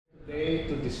today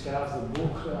to discuss the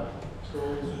book. So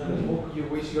the book you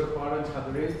wish your parents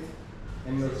had read,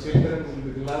 and your children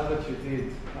will be glad that you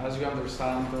did. As you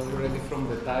understand already from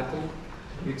the title,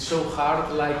 it's so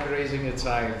hard, like raising a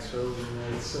child. So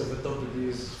it's, the topic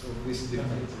is of this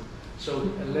debate.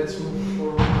 So let's move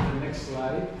forward to the next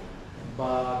slide.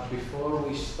 But before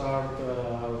we start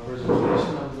our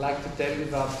presentation, I would like to tell you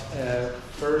that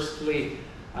firstly,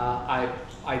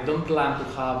 I don't plan to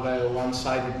have a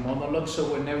one-sided monologue, so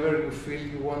whenever you feel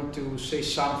you want to say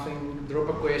something, drop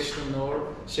a question or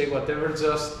say whatever,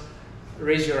 just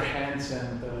raise your hands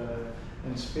and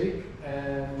speak.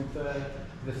 And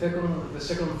the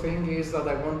second thing is that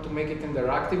I want to make it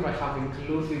interactive. I have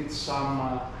included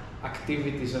some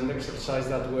activities and exercises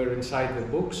that were inside the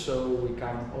book, so we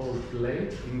can all play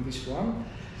in this one.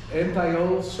 And I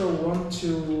also want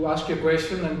to ask you a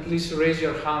question, and please raise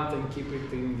your hand and keep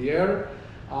it in the air.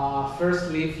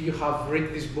 Firstly, if you have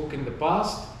read this book in the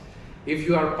past, if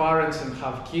you are parents and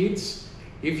have kids,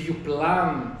 if you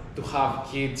plan to have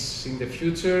kids in the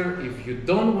future, if you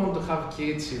don't want to have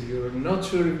kids, if you're not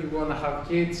sure if you want to have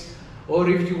kids, or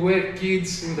if you were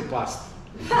kids in the past.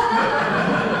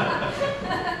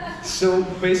 So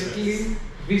basically,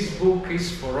 this book is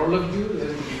for all of you,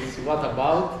 and it's what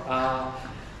about.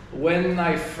 When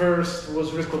I first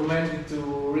was recommended to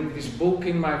read this book,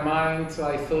 in my mind,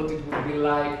 I thought it would be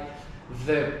like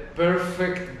the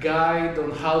perfect guide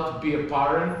on how to be a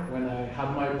parent when I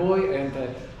had my boy, and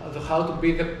how to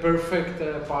be the perfect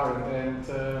parent.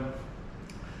 And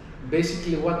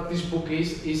basically what this book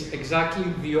is exactly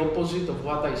the opposite of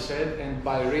what I said, and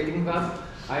by reading that,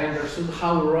 I understood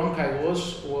how wrong I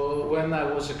was when I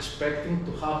was expecting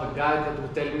to have a guide that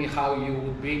would tell me how you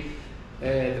would be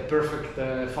the perfect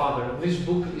father. This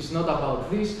book is not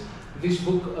about this. This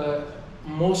book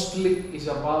mostly is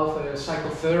about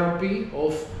psychotherapy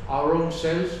of our own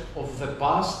selves, of the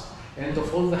past, and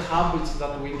of all the habits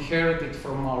that we inherited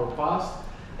from our past,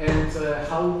 and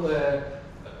how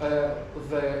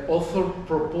the author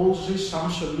proposes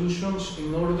some solutions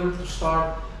in order to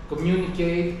start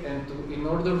communicate and in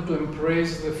order to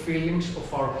embrace the feelings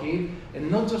of our kid, and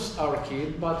not just our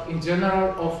kid, but in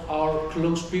general of our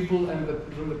close people and the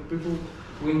people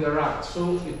we interact.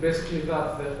 So it basically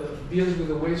deals with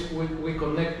the ways we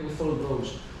connect with all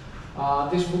those.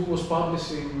 This book was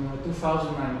published in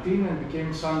 2019 and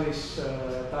became Sunday's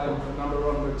Time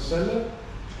 #1 bestseller.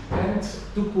 And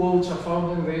two quotes I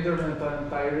found on the internet,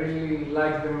 and I really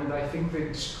like them, and I think they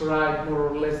describe more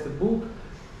or less the book.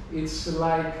 It's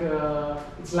like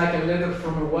a letter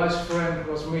from a wise friend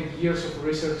who has made years of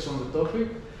research on the topic,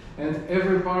 and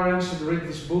every parent should read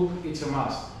this book. It's a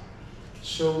must.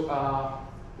 So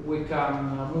we can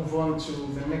move on to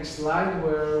the next slide,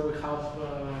 where we have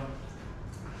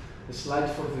a slide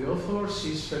for the author.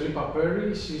 She's Philippa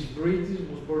Perry. She's British,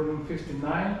 was born in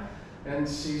 '59, and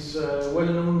she's a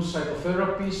well-known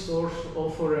psychotherapist,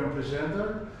 author, and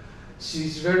presenter.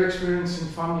 She's very experienced in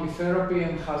family therapy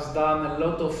and has done a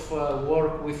lot of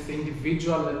work with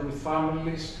individuals and with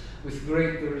families with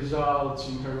great results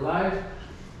in her life.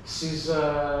 She's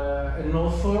an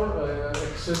author,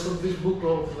 except of this book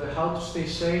of How to Stay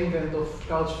Sane and of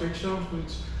Couch Fiction,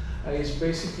 which is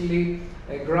basically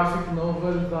a graphic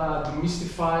novel that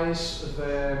demystifies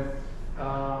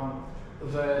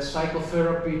the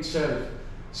psychotherapy itself.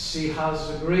 She has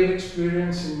a great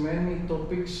experience in many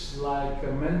topics like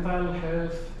mental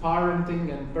health, parenting,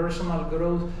 and personal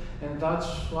growth, and that's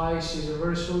why she's a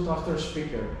very sought-after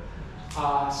speaker.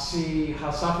 She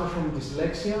has suffered from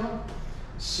dyslexia.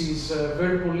 She's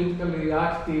very politically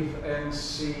active, and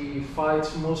she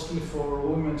fights mostly for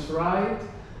women's rights,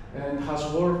 and has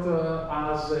worked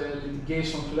as a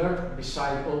litigation clerk,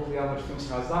 beside all the other things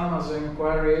she has done, as an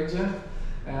inquiry agent,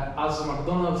 as a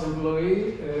McDonald's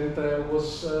employee, and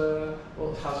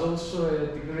has also a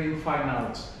degree in fine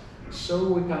arts. So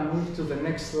we can move to the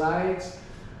next slide.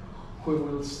 We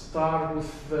will start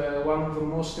with one of the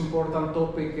most important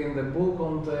topics in the book,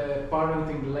 on the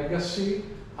parenting legacy.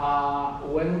 How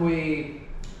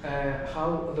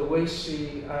the way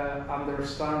she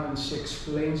understands and she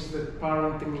explains the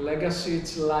parenting legacy,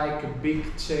 it's like a big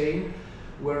chain,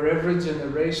 where every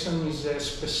generation is a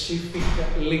specific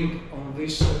link on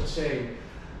this chain.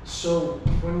 So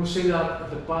when we say that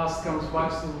the past comes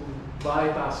back to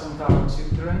bite us and our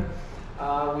children,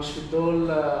 we should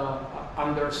all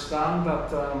understand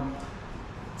that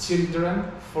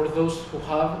children, for those who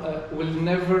have, will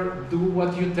never do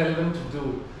what you tell them to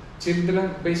do.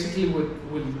 Children basically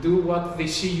will do what they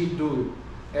see you do.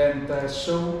 And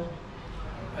so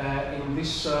in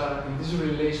this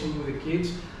relation with the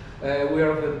kids, we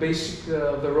are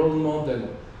the role model.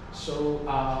 So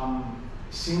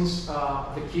since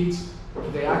the kids,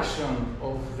 the action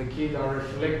of the kid are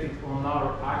reflected on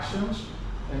our actions,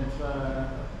 and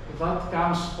that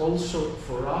comes also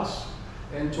for us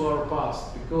and to our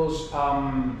past, because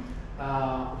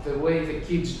the way the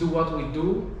kids do what we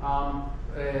do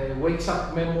wakes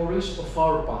up memories of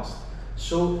our past.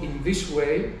 So in this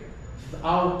way,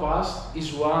 our past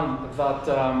is one that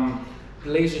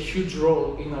plays a huge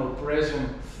role in our present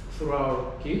through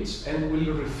our kids, and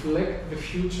will reflect the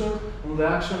future on the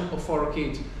action of our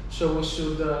kids. So we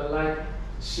should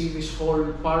see this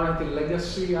whole parental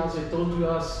legacy, as I told you,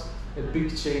 as a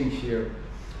big chain here.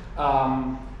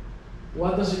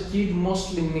 What does a kid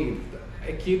mostly need?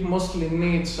 A kid mostly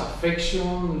needs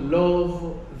affection,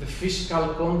 love, the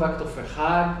physical contact of a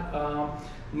hug,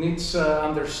 needs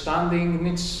understanding,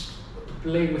 needs to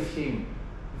play with him.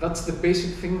 That's the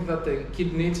basic thing that a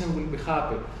kid needs and will be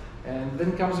happy. And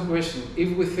then comes the question,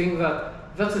 if we think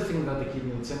that that's the thing that the kid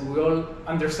needs, and we all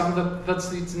understand that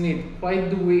that's its need, why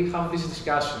do we have this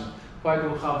discussion? Why do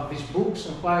we have these books,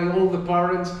 and why all the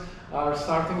parents are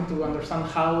starting to understand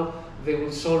how they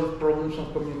will solve problems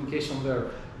of communication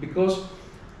there? Because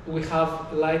we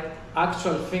have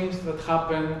actual things that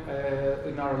happen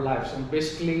in our lives, and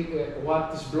basically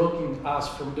what is blocking us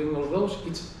from doing all those,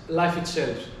 it's life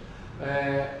itself.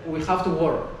 We have to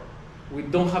work. We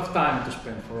don't have time to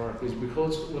spend for our kids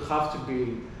because we have to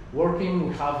be working,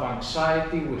 we have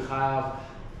anxiety, we have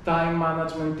time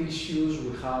management issues,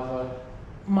 we have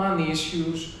money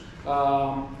issues,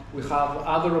 we have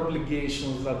other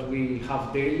obligations that we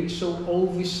have daily. So all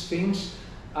these things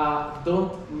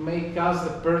don't make us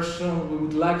the person we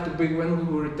would like to be when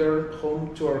we return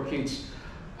home to our kids.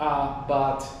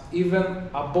 But even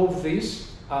above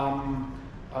this,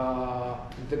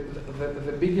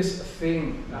 the biggest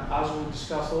thing, as we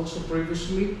discussed also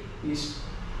previously, is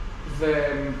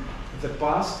the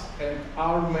past and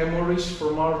our memories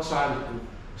from our childhood.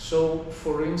 So,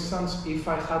 for instance, if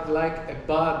I had a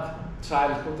bad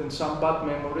childhood and some bad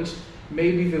memories,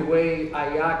 maybe the way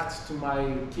I act to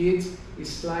my kids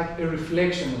is like a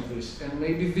reflection of this, and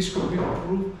maybe this could be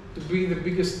proved to be the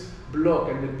biggest block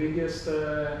and the biggest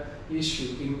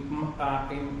issue in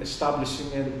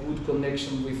establishing a good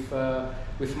connection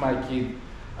with my kid.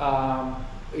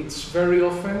 It's very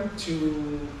often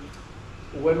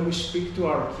when we speak to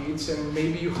our kids, and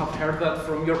maybe you have heard that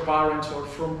from your parents or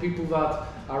from people that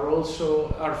are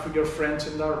also our figure friends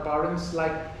and our parents,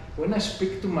 when I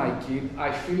speak to my kid,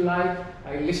 I feel like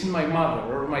I listen to my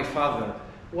mother or my father.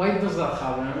 Why does that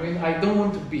happen? I mean, I don't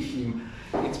want to be him.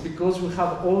 It's because we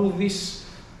have all these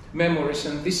memories,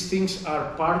 and these things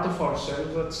are part of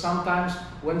ourselves, that sometimes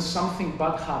when something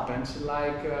bad happens,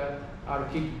 our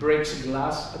kid breaks a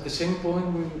glass, at the same point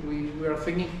we are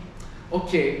thinking,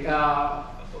 okay,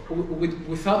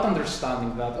 without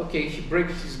understanding that, okay, he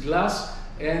breaks his glass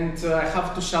and I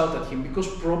have to shout at him, because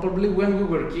probably when we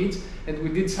were kids and we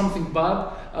did something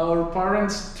bad, our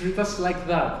parents treat us like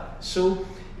that. So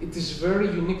it is very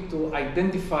unique to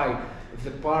identify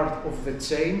the part of the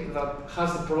chain that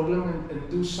has the problem and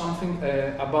do something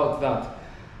about that.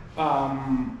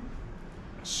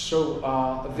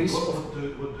 This. What do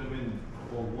you mean,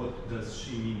 or what does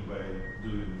she mean by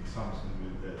doing something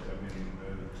with that? I mean,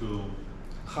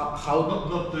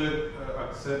 not to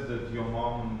accept that your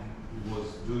mom was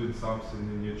doing something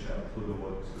in your childhood, or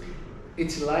what?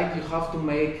 It's like you have to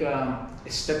make a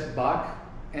step back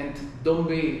and don't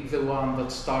be the one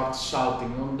that starts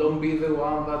shouting, or don't be the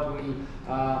one that will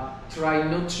try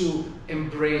not to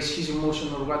embrace his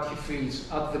emotion or what he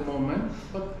feels at the moment,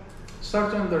 but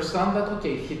start to understand that,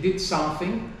 okay, he did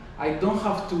something. I don't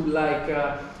have to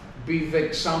be the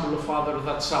example of father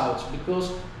that shouts,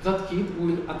 because that kid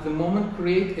will at the moment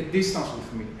create a distance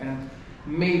with me, and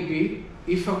maybe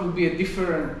if I will be a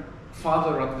different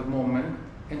father at the moment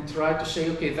and try to say,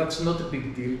 okay, that's not a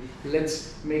big deal,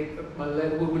 let's make,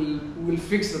 we will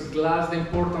fix that glass, the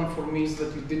important for me is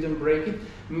that you didn't break it,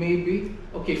 maybe,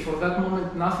 okay, for that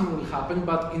moment nothing will happen,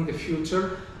 but in the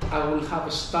future I will have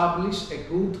established a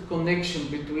good connection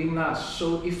between us,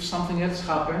 so if something else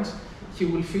happens, he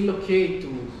will feel okay to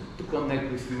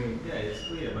connect with me. Yeah, it's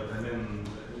clear, but I mean,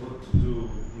 what to do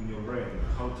in your brain,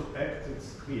 how to act,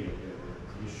 it's clear.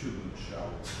 You shouldn't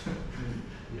shout.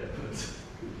 Yeah, but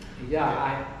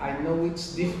yeah, I know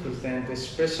it's difficult, and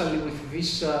especially with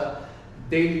this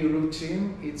daily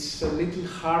routine, it's a little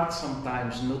hard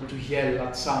sometimes not to yell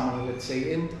at someone, let's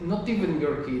say, and not even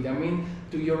your kid, I mean,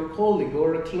 to your colleague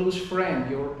or a close friend,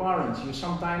 your parents. You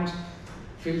sometimes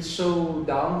feel so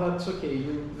down that, okay,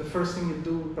 the first thing you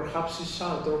do perhaps is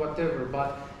shout or whatever,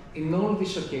 but in all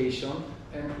this occasion,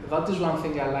 and that is one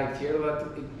thing I liked here, that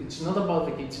it's not about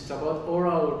the kids, it's about all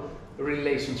our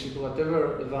relationship,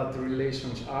 whatever that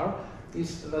relations are,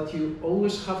 is that you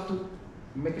always have to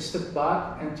make a step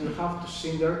back and you have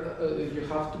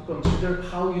to consider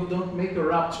how you don't make a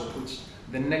rupture, which is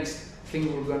the next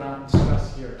thing we're gonna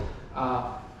discuss here.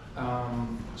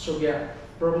 So yeah,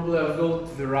 probably I'll go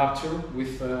to the rupture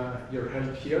with your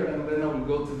help here, and then I will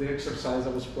go to the exercise I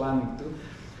was planning to.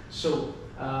 So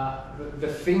the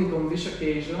thing on these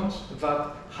occasions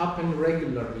that happen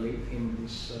regularly in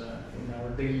our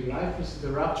daily life is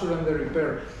the rupture and the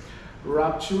repair.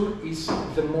 Rupture is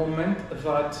the moment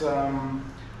that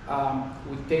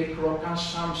we take wrong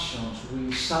assumptions,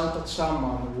 we shout at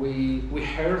someone, we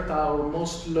hurt our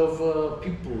most loved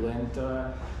people,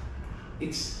 and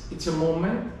it's a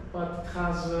moment, but it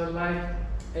has like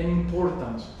an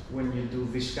importance when you do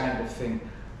this kind of thing.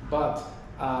 But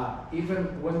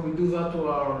even when we do that to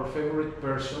our favorite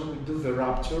person, we do the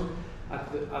rupture,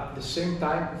 at the same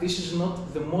time, this is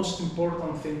not the most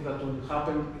important thing that will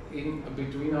happen in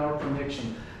between our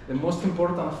connection. The most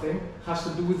important thing has to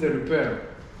do with the repair.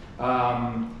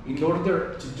 In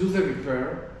order to do the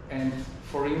repair, and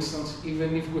for instance,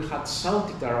 even if we had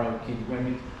shouted at our kid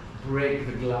when it break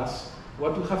the glass,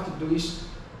 what we have to do is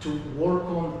to work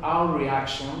on our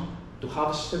reaction, to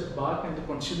have a step back and to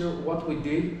consider what we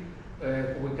did.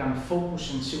 We can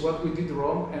focus and see what we did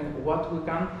wrong and what we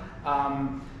can,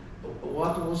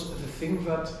 what was the thing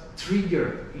that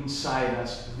triggered inside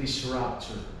us this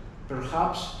rupture.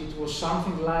 Perhaps it was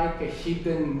something like a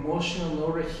hidden emotion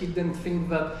or a hidden thing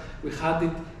that we had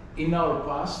it in our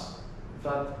past,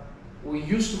 that we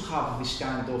used to have this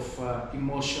kind of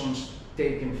emotions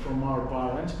taken from our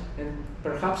parents, and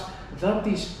perhaps that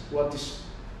is what is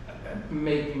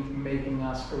making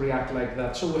us react like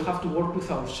that. So we have to work with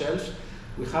ourselves,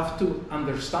 we have to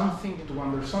understand things, to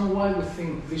understand why we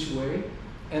think this way,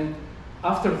 and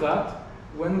after that,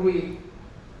 when we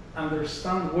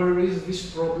understand where is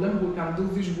this problem, we can do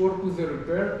this work with the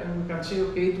repair, and we can say,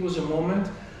 okay, it was a moment,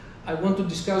 I want to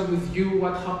discuss with you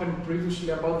what happened previously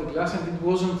about the glass, and it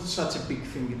wasn't such a big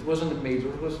thing, it wasn't a major,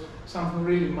 it was something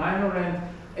really minor, and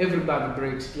everybody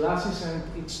breaks glasses, and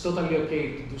it's totally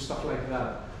okay to do stuff like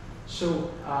that. So,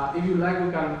 if you like,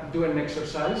 we can do an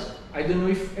exercise. I don't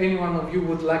know if any one of you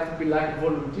would like to be like a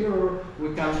volunteer, or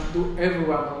we can do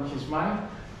everyone on his mind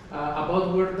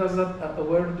about where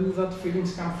do that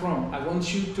feelings come from. I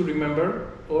want you to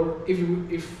remember, or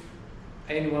if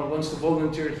anyone wants to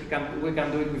volunteer, we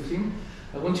can do it with him.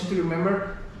 I want you to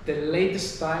remember the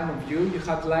latest time of you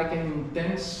had like an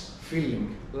intense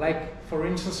feeling, like for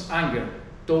instance anger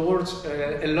towards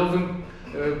a loving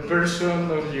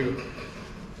person of you.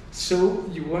 So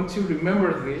you want to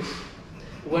remember this,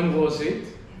 when was it,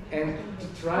 and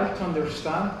to try to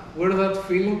understand where that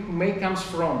feeling may comes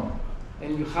from.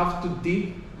 And you have to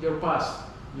dig your past.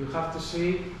 You have to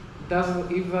see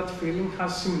if that feeling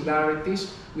has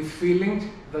similarities with feelings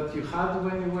that you had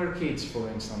when you were kids, for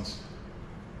instance.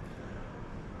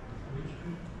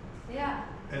 Yeah.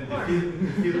 And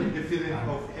the feeling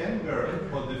of anger,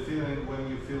 or the feeling when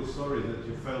you feel sorry that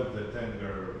you felt that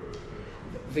anger?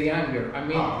 The anger. I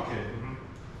mean, okay.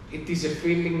 It is a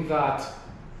feeling that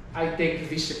I take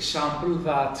this example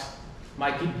that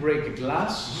my kid break a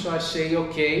glass, so I say,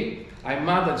 okay, I'm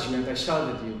mad at you and I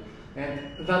shouted at you.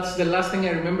 And that's the last thing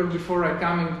I remember before I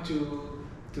come to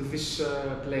this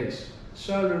place.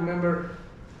 So I remember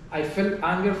I felt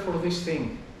anger for this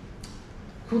thing.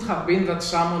 Could have been that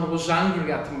someone was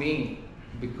angry at me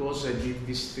because I did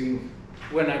this thing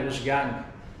when I was young.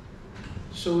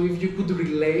 So if you could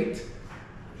relate,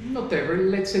 not every,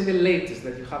 let's say the latest,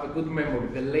 that you have a good memory,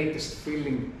 the latest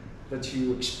feeling that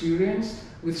you experienced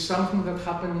with something that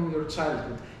happened in your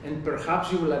childhood. And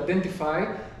perhaps you will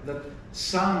identify that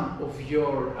some of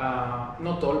your,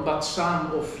 not all, but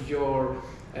some of your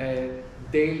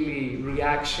daily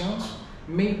reactions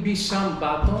may be some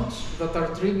buttons that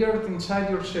are triggered inside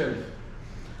yourself.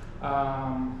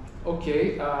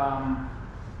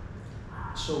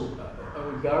 So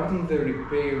regarding the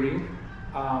repairing,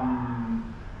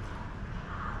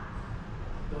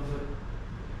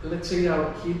 let's say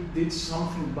our kid did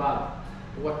something bad.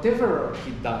 Whatever our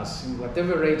kid does, in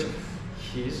whatever age of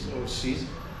his or she's,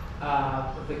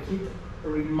 the kid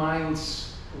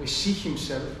reminds, we see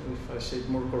himself, if I say it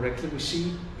more correctly, we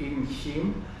see in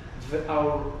him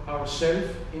ourself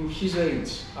in his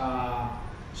age.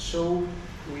 So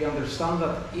we understand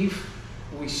that if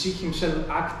we see himself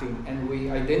acting and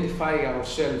we identify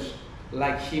ourselves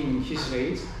like him in his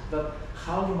age, that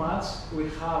how much we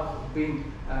have been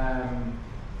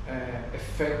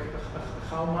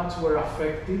how much we're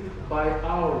affected by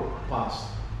our past,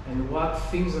 and what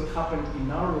things that happened in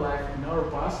our life, in our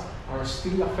past, are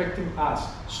still affecting us.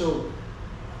 So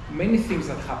many things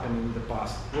that happened in the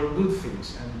past were good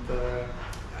things. And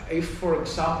if, for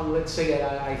example, let's say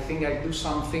I think I do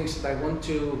some things that I want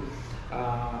to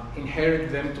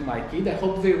inherit them to my kid, I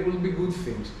hope they will be good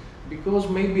things. Because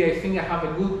maybe I think I have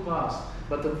a good past,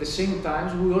 but at the same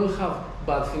time, we all have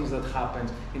bad things that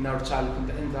happened in our childhood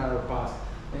and our past.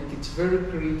 And it's very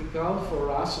critical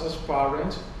for us as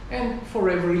parents and for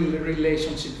every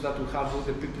relationship that we have with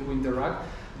the people we interact,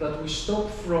 that we stop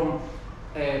from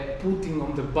putting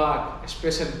on the back,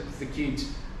 especially with the kids,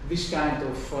 this kind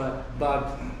of bad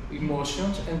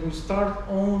emotions, and we start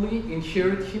only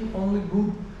inheriting only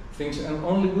good things and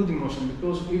only good emotions.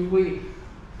 Because if we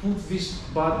put these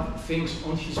bad things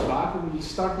on his back, we will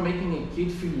start making a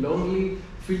kid feel lonely,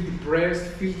 feel depressed,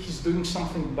 feel he's doing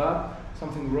something bad,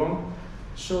 something wrong.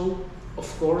 So,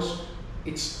 of course,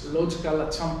 it's logical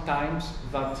at some times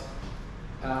that,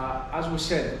 as we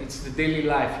said, it's the daily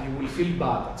life. You will feel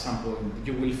bad at some point.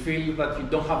 You will feel that you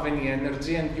don't have any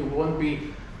energy and you won't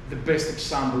be the best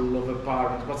example of a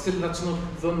parent. But still, that's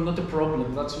not a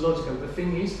problem. That's logical. The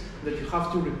thing is that you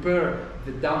have to repair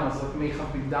the damage that may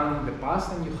have been done in the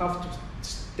past, and you have to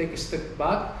take a step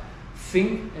back,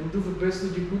 think, and do the best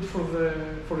that you could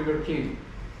for your kid.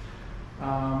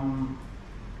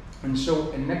 And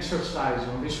so an exercise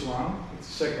on this one, it's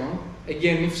second.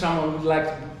 Again, if someone would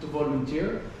like to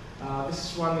volunteer,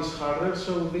 this one is harder.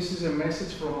 So this is a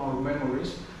message from our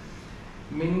memories,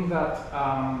 meaning that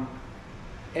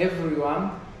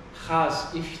everyone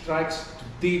has, if he tries to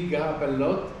dig up a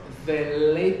lot, the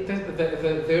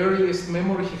earliest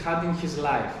memory he had in his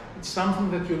life. It's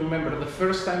something that you remember. The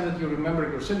first time that you remember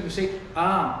yourself, you say,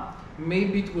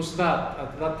 maybe it was that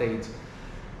at that age.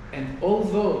 And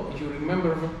although you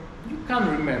remember, you can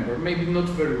remember, maybe not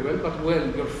very well, but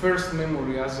well, your first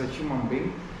memory as a human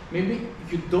being, maybe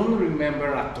you don't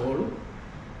remember at all,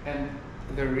 and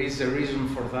there is a reason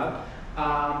for that.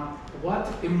 What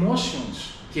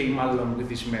emotions came along with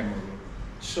this memory?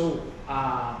 So,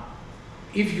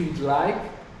 if you'd like,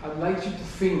 I'd like you to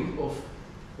think of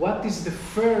what is the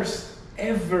first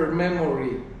ever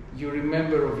memory you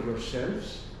remember of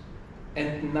yourselves,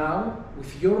 and now,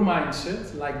 with your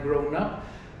mindset, like grown up,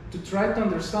 to try to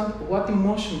understand what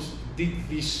emotions did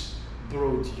this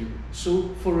brought you. So,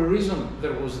 for a reason,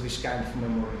 there was this kind of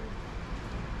memory.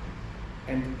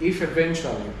 And if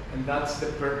eventually, and that's the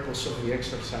purpose of the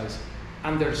exercise,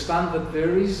 understand that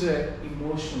there is an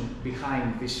emotion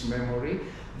behind this memory,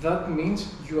 that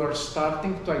means you are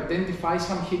starting to identify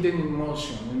some hidden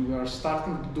emotion, and you are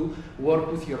starting to do work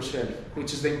with yourself,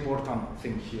 which is the important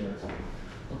thing here.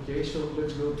 Okay, so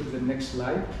let's go to the next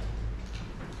slide.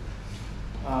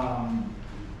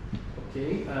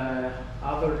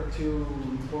 Other two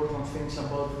important things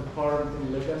about the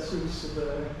parenting legacy is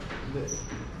the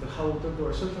how we talk to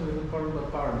ourselves and the parent by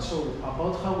parent. So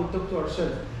about how we talk to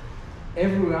ourselves,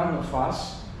 every one of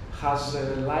us has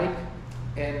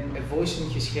a voice in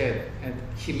his head, and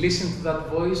he listens to that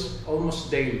voice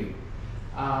almost daily.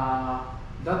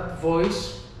 That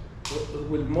voice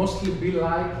will mostly be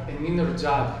like an inner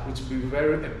judge, which will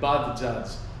be a bad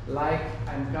judge. Like,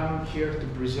 I'm coming here to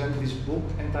present this book,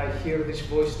 and I hear this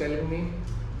voice telling me,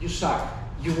 you suck,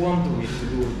 you won't do it.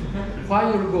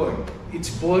 Why you're going? It's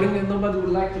boring and nobody would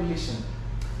like to listen.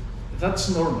 That's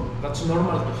normal. That's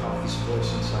normal to have this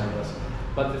voice inside us.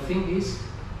 But the thing is,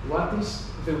 what is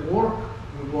the work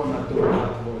we want to do with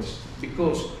that voice?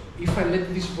 Because if I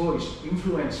let this voice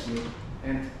influence me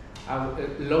and I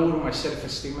lower my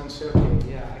self-esteem and say, okay,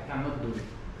 yeah, I cannot do it.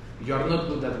 You are not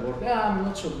good at work. Yeah, I'm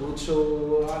not so good,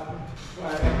 so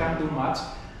I can't do much.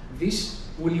 This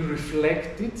will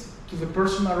reflect it to the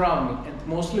person around me, and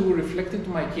mostly will reflect it to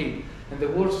my kid. And the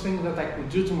worst thing that I could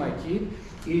do to my kid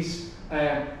is,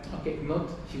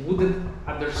 he wouldn't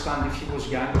understand if he was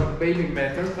young, but maybe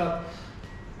better, that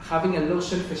having a low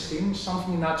self-esteem is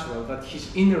something natural, that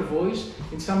his inner voice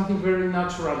is something very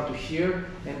natural to hear,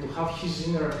 and to have his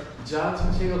inner judge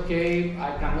and say, okay,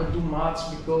 I cannot do much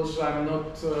because I'm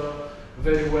not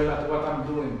very well at what I'm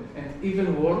doing. And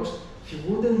even worse, he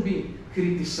wouldn't be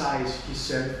criticize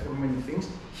himself for many things.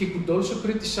 He could also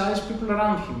criticize people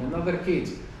around him and other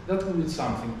kids. That would be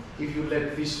something if you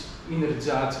let this inner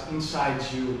judge inside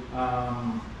you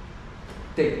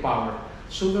take power.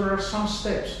 So there are some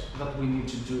steps that we need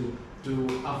to do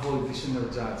to avoid this inner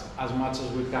judge as much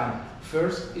as we can.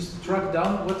 First is to track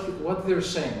down what they're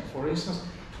saying. For instance,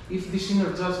 if this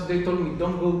inner judge, they told me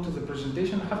don't go to the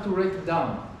presentation, I have to write it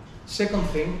down. Second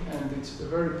thing, and it's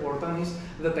very important, is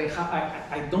that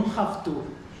I don't have to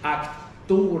act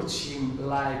towards him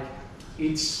like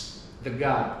it's the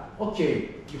God.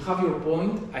 Okay, you have your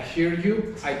point, I hear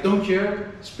you, I don't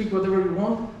care, speak whatever you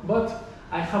want, but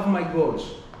I have my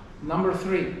goals. Number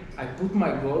three, I put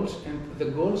my goals, and the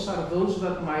goals are those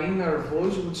that my inner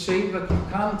voice would say that you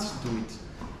can't do it.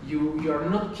 You are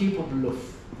not capable of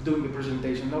doing a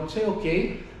presentation. I would say,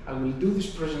 okay, I will do this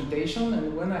presentation,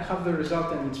 and when I have the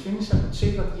result and it's finished, I would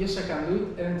say that yes, I can do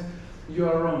it, and you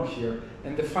are wrong here.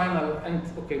 And the final and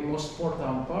most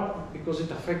important part, because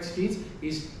it affects kids,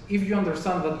 is if you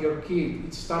understand that your kid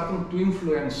is starting to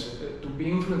influence, to be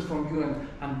influenced from you and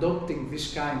adopting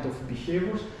this kind of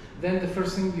behaviors, then the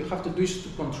first thing you have to do is to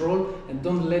control and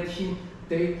don't let him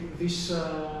take this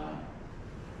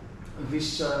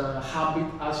habit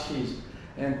as his.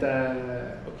 And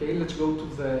let's go to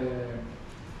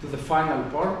the final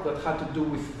part that had to do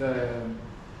with the.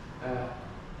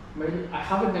 Maybe I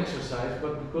have an exercise,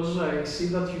 but because I see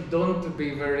that you don't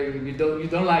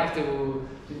like to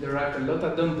interact a lot,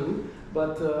 I don't do.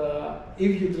 But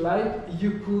if you'd like,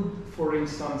 you could, for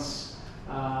instance,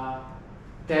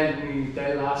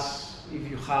 tell us if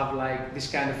you have like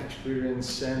this kind of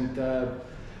experience and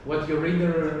what your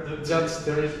inner judge.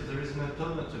 There is an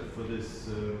alternative for these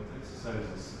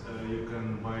exercises. You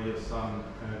can buy your son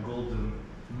a golden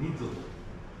needle,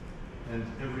 and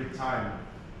every time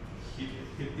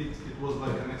it was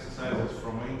like an exercise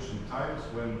from ancient times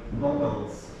when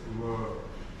adults were,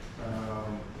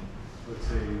 let's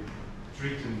say,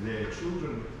 treating their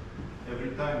children.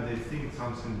 Every time they think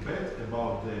something bad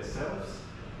about themselves,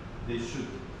 they should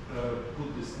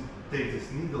take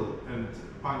this needle and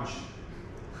punch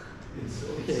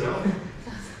itself.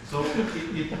 So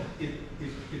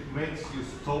it makes you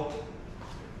stop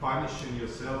punishing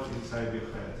yourself inside your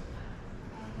head.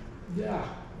 Yeah.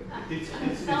 It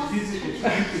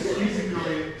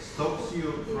physically stops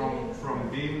you from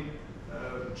being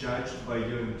judged by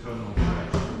your internal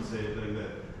judge, let's say it like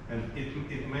that. And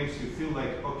it makes you feel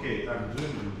like, okay, I'm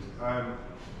doing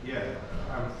good.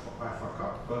 I fuck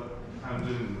up, but I'm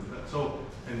doing good. So,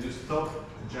 and you stop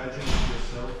judging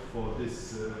yourself for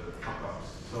this fuck ups.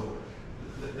 So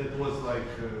that was like,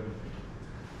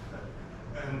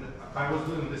 and I was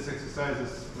doing these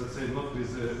exercises, let's say, not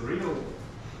with a real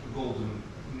golden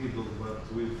needle,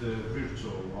 but with the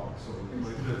virtual one. So,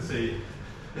 like, let's say,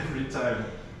 every time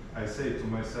I say to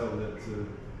myself that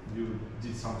you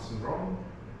did something wrong,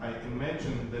 I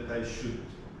imagine that I should,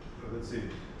 let's say,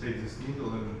 take this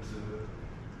needle and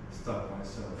stop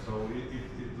myself. So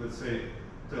it let's say,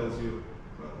 tells you,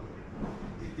 well,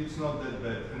 it's not that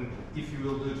bad. And if you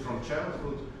will do it from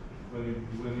childhood,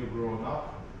 when you grow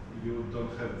up, you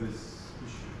don't have this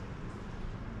issue.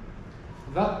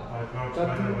 I've got kind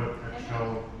of an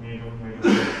actual needle made of.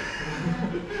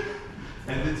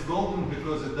 And it's golden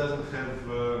because it doesn't have,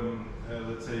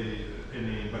 let's say,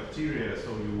 any bacteria, so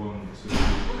you won't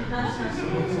have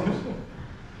disease.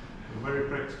 Very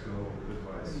practical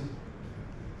advice.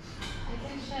 I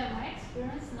can share my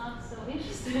experience, not so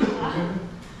interesting one.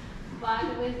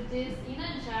 But with this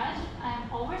inner judge, I'm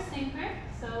overthinker,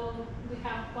 so we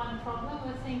have one problem,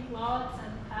 we think lots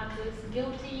and have this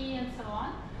guilty and so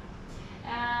on.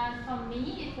 And for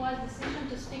me, it was a decision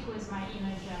to speak with my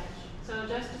inner judge. So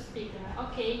just to speak,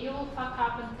 okay, you will fuck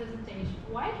up in presentation.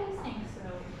 Why do you think so?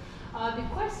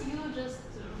 Because you just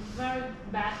very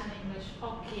bad in English.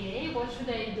 Okay, what should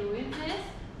I do in this?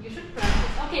 You should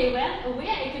practice. Okay, where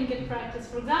I can get practice?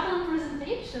 For example, in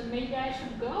presentation, maybe I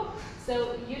should go.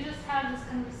 So you just have this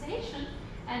conversation,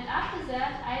 and after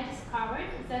that, I discovered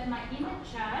that my inner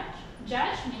judge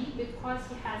judged me because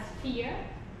he has fear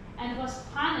and was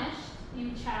punished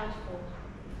in childhood.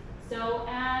 So,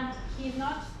 and he's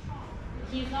not strong.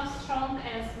 He's not strong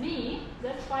as me.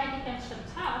 That's why he can shut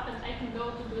up and I can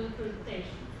go to do the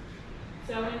presentation.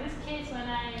 So in this case, when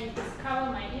I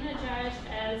discover my inner judge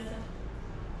as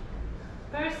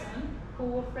a person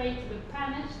who is afraid to be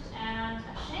punished and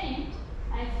ashamed,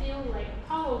 I feel like a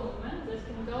power woman that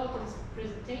can go to this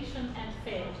presentation and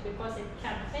fail, because I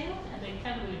can fail and I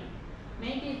can win.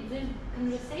 Maybe this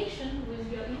conversation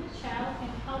with your inner child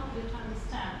can help you to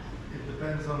understand. It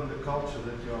depends on the culture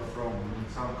that you are from. In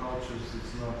some cultures,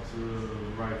 it's not the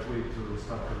right way to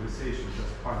start conversation.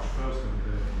 Just punch first and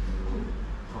then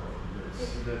talk.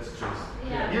 That's just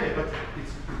yeah, but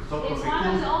it's totally it's one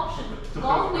cool of the options. to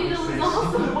Golf needle is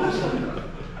also an option.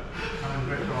 I'm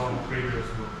back on the previous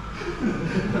book.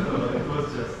 It was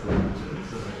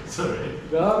just sorry.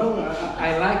 No,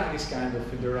 I like this kind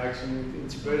of interaction.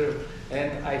 It's better,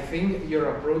 and I think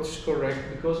your approach is correct,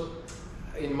 because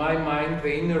in my mind,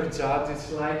 the inner judge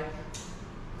is like,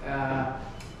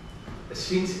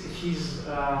 since his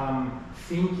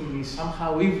thinking is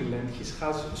somehow evil and he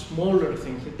has a smaller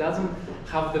thing, he doesn't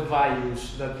have the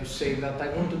values that you say, that I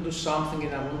want to do something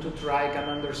and I want to try, I can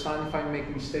understand if I make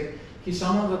a mistake. He's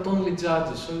someone that only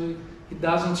judges, so he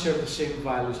doesn't share the same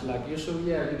values like you. So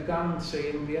yeah, you can't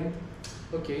say in the end,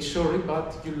 okay, sorry,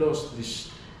 but you lost this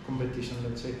competition,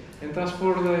 let's say. And as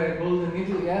for the golden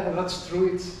needle, yeah, that's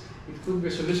true. It could be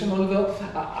a solution, although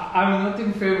I'm not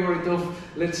in favor of,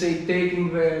 let's say,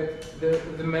 taking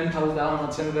the mental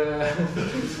damage and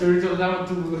the spiritual damage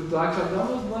to actual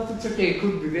damage, but it's okay. It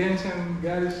could be the ancient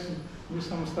guys do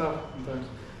some stuff sometimes.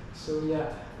 So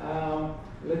yeah,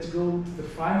 let's go to the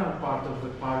final part of the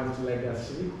parent's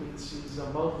legacy, which is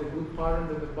about the good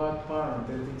parent and the bad parent.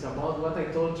 And it's about what I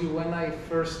told you when I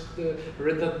first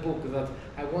read that book, that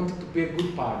I wanted to be a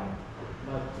good parent.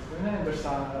 But when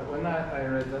I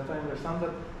read that, I understand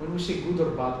that when we say good or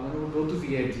bad, when we go to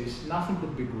the edges, nothing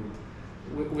could be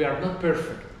good. We are not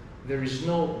perfect. There is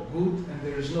no good and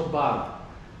there is no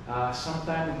bad.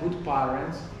 Sometimes good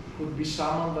parents could be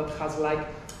someone that has like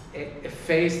a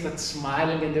face that's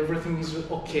smiling and everything is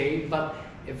okay, but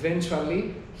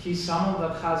eventually he's someone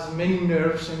that has many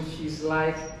nerves and he's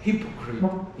like hypocrite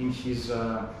in his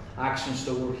actions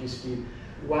toward his kid.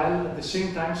 While at the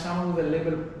same time, someone with a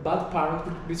label bad parent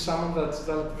could be someone that's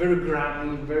very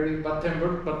grimy, very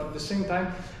bad-tempered, but at the same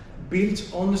time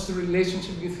builds honest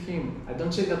relationship with him. I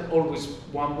don't say that always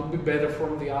one would be better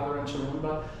from the other and so on,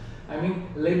 but I mean,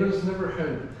 labels never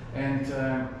help. And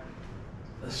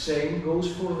the same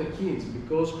goes for the kids,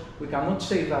 because we cannot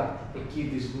say that a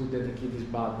kid is good and a kid is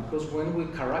bad, because when we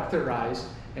characterize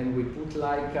and we put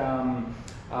like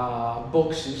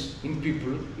boxes in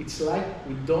people, it's like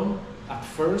we don't, at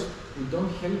first, we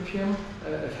don't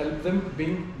help them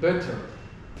being better,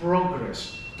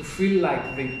 progress, to feel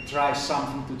like they try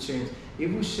something to change.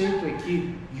 If we say to a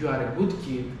kid, you are a good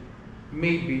kid,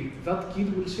 maybe that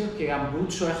kid will say, okay, I'm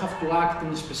good, so I have to act in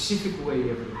a specific way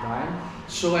every time.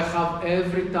 So I have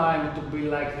every time to be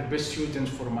like the best student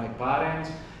for my parents,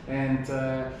 and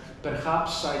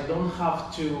perhaps I don't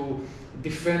have to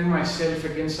defend myself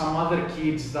against some other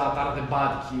kids that are the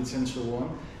bad kids and so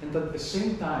on. And at the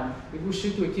same time, if we say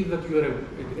to a kid that you're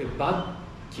a bad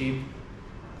kid,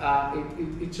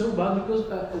 it's so bad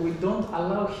because we don't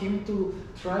allow him to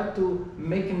try to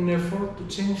make an effort to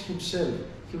change himself.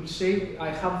 He will say, I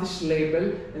have this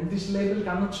label, and this label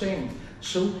cannot change.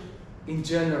 So, in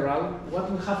general, what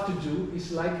we have to do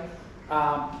is like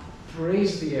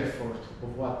praise the effort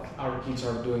of what our kids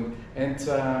are doing and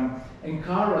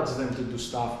encourage them to do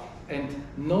stuff, and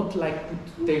not like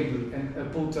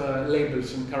put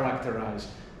labels and characterize.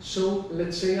 So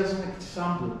let's say as an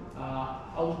example,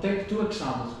 I'll take two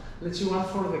examples. Let's say one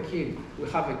for the kid. We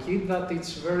have a kid that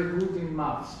is very good in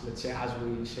maths, let's say, as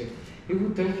we say. If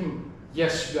we tell him,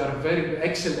 yes, you are very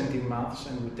excellent in maths,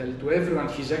 and we tell to everyone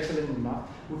he's excellent in math,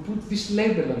 we put this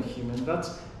label on him, and that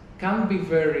can be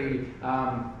very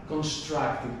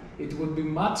constructive. It would be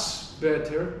much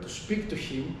better to speak to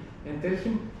him and tell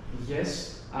him,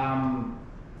 yes,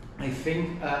 I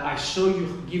think I saw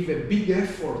you give a big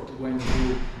effort when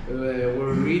you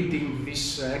were reading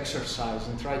this exercise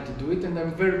and tried to do it, and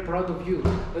I'm very proud of you.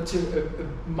 That's a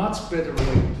much better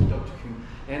way to talk to him.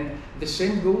 And the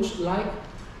same goes like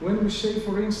when we say,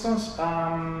 for instance,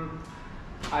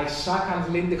 I suck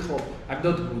at Lindy Hop, I'm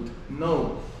not good.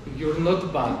 No, you're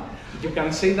not bad. You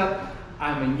can say that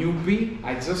I'm a newbie,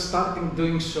 I just started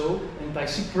doing so, and I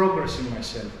see progress in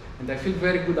myself, and I feel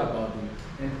very good about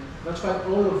it. And that's why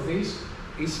all of this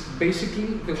is basically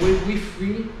the way we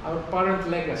feel our parent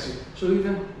legacy. So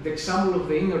even the example of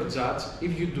the inner judge,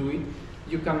 if you do it,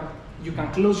 you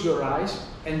can close your eyes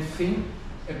and think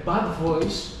a bad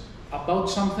voice about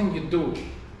something you do,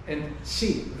 and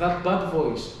see that bad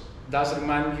voice does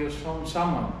remind you from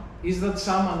someone. Is that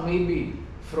someone maybe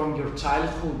from your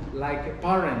childhood, like a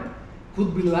parent,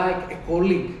 could be like a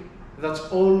colleague that's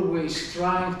always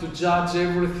trying to judge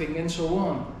everything and so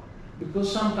on?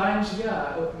 Because sometimes,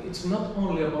 yeah, it's not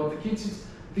only about the kids,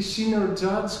 this inner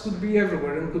judge could be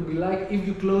everywhere and could be like, if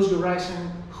you close your eyes and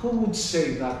who would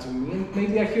say that to me? And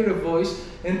maybe I hear a voice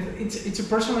and it's a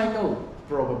person I know,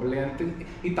 probably, and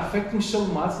it affects me so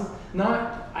much that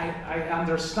now I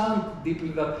understand deeply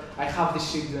that I have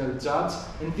this inner judge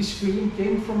and this feeling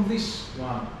came from this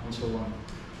one and so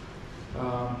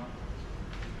on.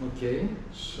 Okay,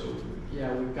 so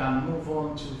yeah, we can move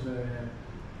on to the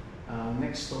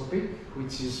next topic,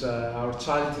 which is our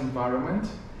child environment.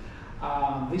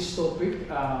 This topic,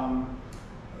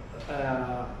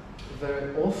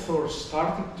 the author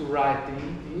started to write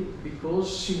it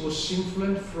because she was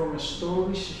influenced from a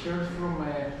story she heard from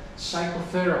a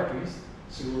psychotherapist.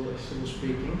 She was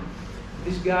speaking.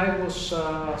 This guy was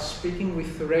speaking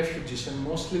with refugees, and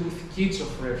mostly with kids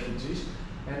of refugees,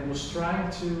 and was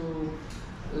trying to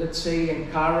let's say,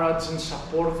 encourage and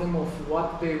support them of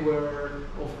what they were,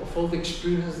 of all the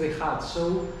experience they had.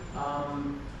 So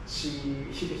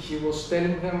he was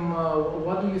telling them,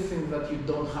 what do you think that you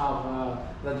don't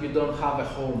have a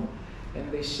home?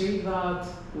 And they say that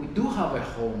we do have a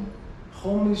home.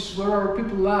 Home is where our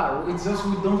people are. It's just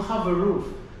we don't have a roof.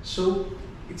 So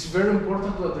it's very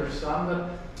important to understand that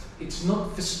it's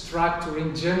not the structure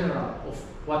in general of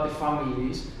what the family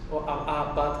is, but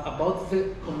about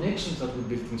the connections that we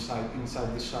build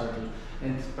inside this circle.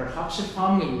 And perhaps a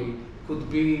family could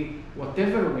be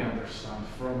whatever we understand,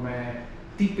 from a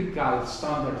typical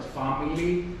standard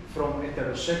family, from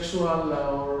heterosexual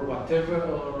or whatever,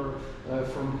 or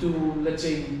from two, let's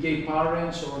say, gay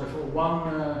parents, or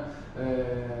one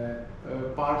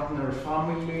partner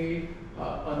family,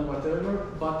 and whatever.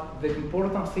 But the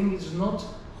important thing is not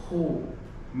who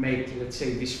make, let's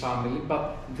say, this family,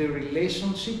 but the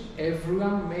relationship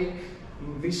everyone make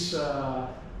in this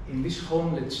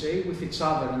home, let's say, with each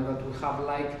other, and that we have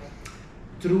like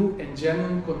true and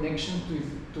genuine connection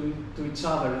to each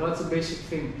other. That's the basic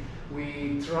thing.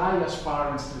 We try as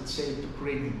parents, let's say, to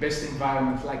create the best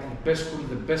environment, like the best school,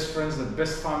 the best friends, the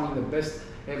best family, the best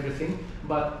everything.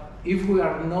 But if we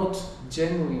are not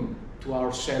genuine to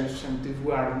ourselves, and if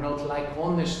we are not like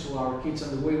honest to our kids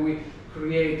and the way we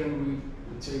create, and we,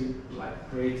 let's say, like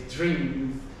create a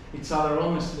dream with each other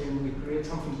honestly, and we create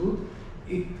something good,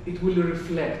 it will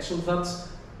reflect. So that's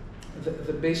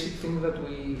the basic thing that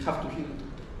we have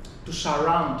to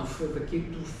surround, for the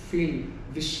kid to feel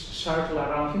this circle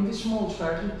around him, this small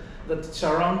circle that's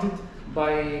surrounded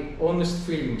by honest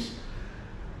feelings.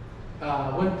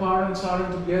 When parents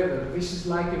aren't together, this is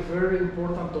like a very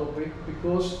important topic,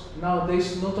 because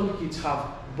nowadays not all kids have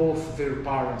both their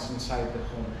parents inside the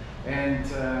home.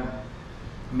 And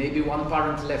maybe one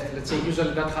parent left. Let's say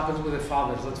usually that happens with the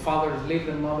fathers, that fathers leave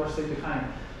and mothers stay behind.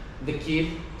 The kid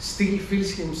still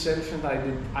feels himself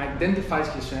and identifies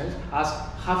himself as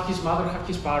half his mother, half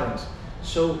his parents.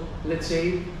 So let's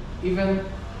say even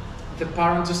the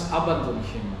parents just abandon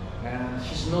him and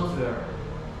he's not there.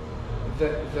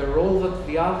 The role that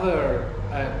the other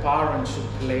parent should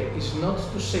play is not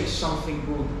to say something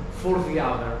good for the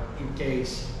other in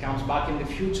case he comes back in the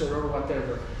future or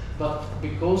whatever, but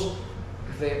because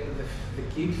the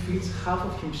kid feels half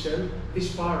of himself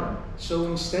this parent. So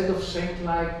instead of saying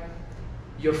like,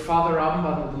 your father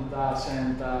abandoned us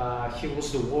and he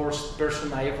was the worst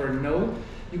person I ever know,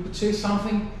 you could say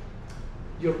something,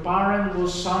 your parent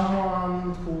was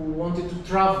someone who wanted to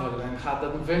travel and had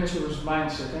an adventurous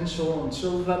mindset and so on,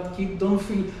 so that kid don't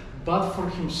feel bad for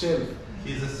himself.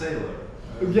 He's a sailor.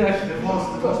 Yeah. The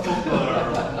most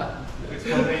popular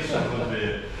explanation would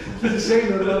be. He's a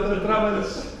sailor that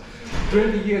travels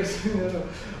 20 years.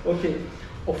 Okay.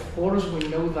 Of course, we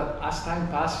know that as time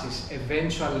passes,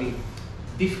 eventually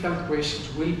difficult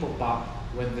questions will pop up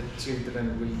when the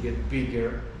children will get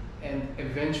bigger, and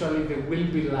eventually there will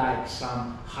be like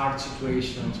some hard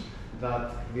situations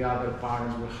that the other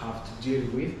parents will have to deal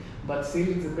with. But still,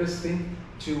 it's the best thing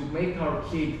to make our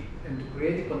kid and to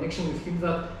create a connection with him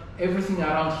that everything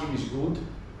around him is good,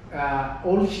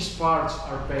 all his parts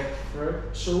are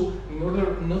perfect. So in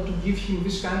order not to give him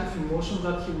this kind of emotion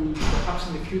that he will perhaps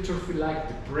in the future feel like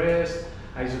depressed,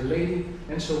 isolated,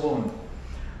 and so on.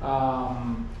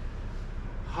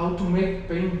 How to make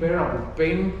pain bearable.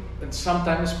 Pain, and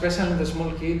sometimes, especially in the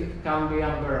small kid, can be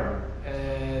unbearable.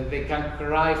 They can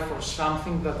cry for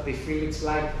something that they feel it's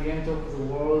like the end of the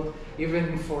world.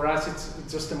 Even for us,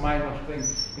 it's just a minor thing.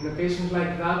 In occasions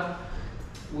like that,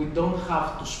 we don't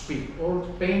have to speak, or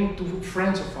pain to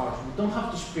friends of ours. We don't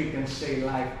have to speak and say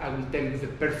like, I will tell you the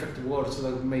perfect words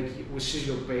that will make you cease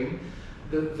your pain.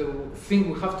 The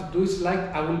thing we have to do is like,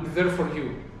 I will be there for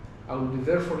you. I will be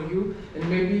there for you, and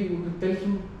maybe we could tell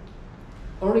him,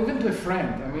 or even to a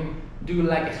friend, I mean, do you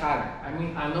like a hug? I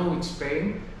mean, I know it's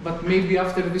pain, but maybe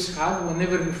after this hug,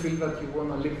 whenever you feel that you want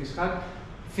to leave this hug,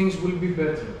 things will be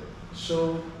better.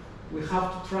 So we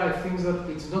have to try things that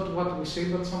it's not what we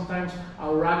say, but sometimes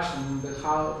our action,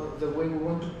 the way we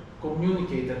want to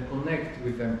communicate and connect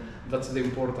with them, that's the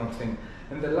important thing.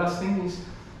 And the last thing is,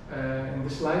 in the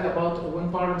slide about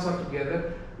when parents are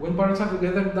together. When parents are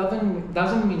together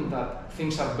doesn't mean that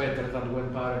things are better than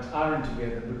when parents aren't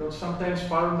together, because sometimes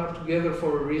parents are together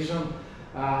for a reason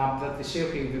that they say,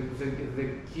 okay, the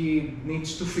kid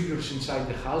needs 2 figures inside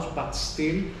the house, but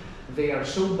still they are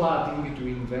so bad in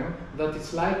between them that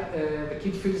it's like the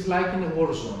kid feels like in a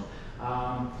war zone.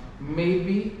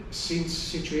 Maybe since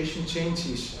situation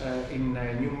changes in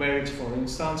a new marriage, for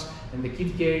instance, and the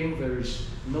kid came, there is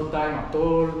no time at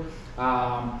all,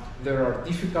 There are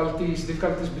difficulties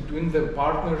between the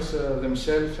partners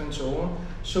themselves and so on.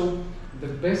 So the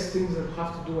best things that we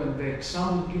have to do and the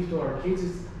example we give to our kids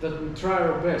is that we try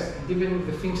our best. And even if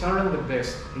the things aren't the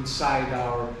best inside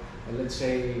our, let's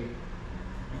say,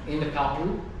 in a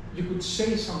couple, you could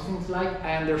say something like,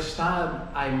 I understand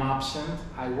I'm absent,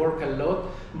 I work a lot,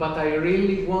 but I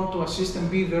really want to assist and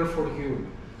be there for you.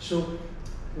 So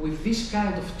with this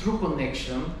kind of true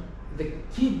connection, the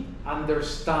kid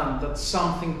understands that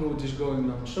something good is going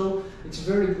on. So it's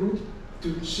very good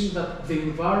to see that the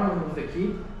environment of the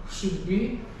kid should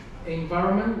be an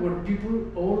environment where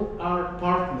people all are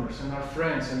partners and are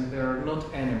friends and they're not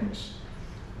enemies.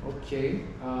 Okay.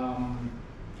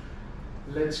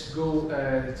 Let's go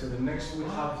to the next. We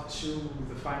have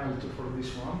the final two for this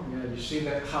one. Yeah, you see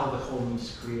that how the home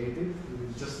is created.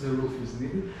 Just the roof is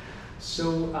needed.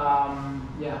 So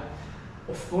yeah,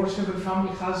 of course every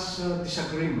family has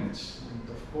disagreements, and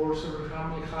of course every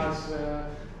family has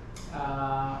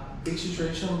big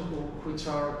situations which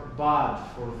are bad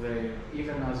for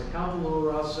even as a couple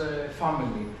or as a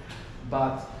family.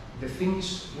 But the thing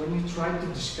is, when you try to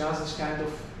discuss this kind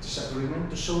of disagreement,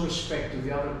 to show respect to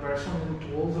the other person and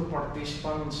to all the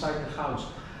participants inside the house.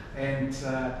 And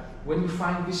when you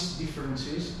find these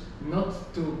differences,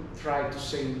 not to try to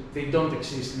say they don't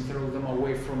exist and throw them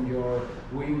away from your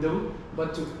window,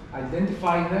 but to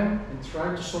identify them and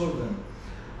try to solve them.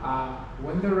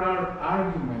 When there are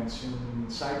arguments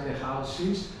inside the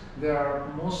houses, they are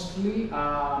mostly,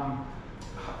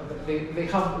 they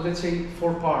have, let's say,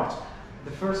 4 parts.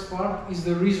 The first part is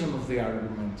the reason of the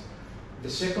argument. The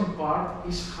second part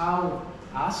is how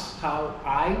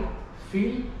I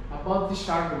feel about this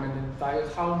argument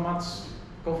and how much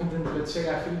confident, let's say,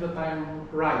 I feel that I'm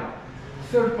right. The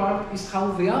third part is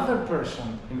how the other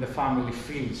person in the family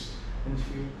feels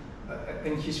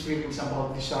and his feelings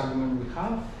about this argument we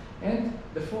have. And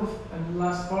the fourth and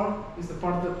last part is the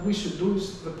part that we should do,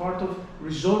 is the part of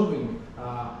resolving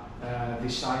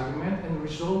this argument and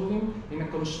resolving in a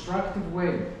constructive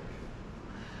way.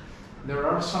 There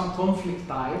are some conflict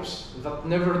types that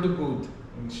never do good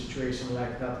in a situation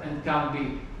like that and can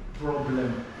be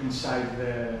problem inside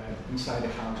the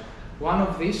house. One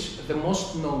of these, the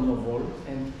most known of all,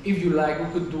 and if you like,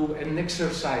 we could do an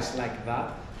exercise like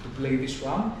that to play this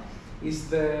one, is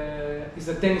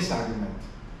the tennis argument.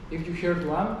 If you heard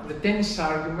one, the tennis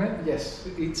argument, yes,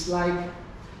 it's like,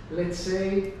 let's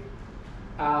say,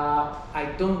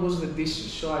 I don't wash the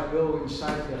dishes, so I go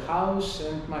inside the house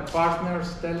and my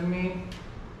partners tell me,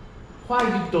 why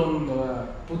you don't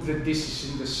put the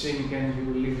dishes in the sink and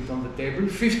you leave it on the table?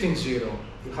 15-0.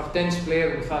 You have tennis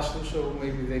player with us too, so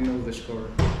maybe they know the score.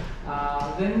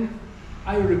 Then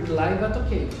I reply that,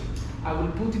 okay, I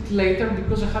will put it later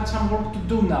because I had some work to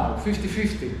do now,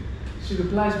 50-50. She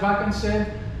replies back and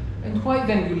said, and why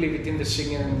then you leave it in the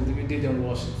sink and you didn't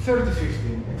wash it?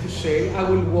 30-50. And you say, I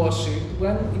will wash it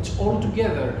when it's all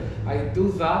together. I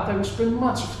do that, I will spend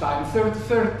much of time,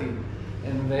 30-30.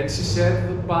 And then she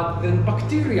said, but then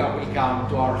bacteria will come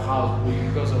to our house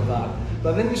because of that.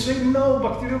 But then you say, no,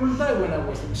 bacteria will die when I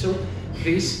wash it. So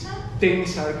this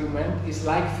tennis argument is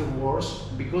like the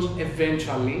worst because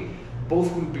eventually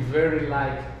both will be very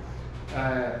like,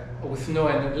 left with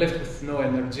no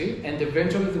energy, and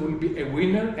eventually there will be a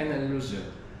winner and a loser.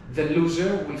 The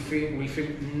loser will feel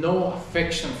no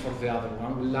affection for the other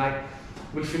one,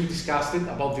 will feel disgusted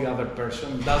about the other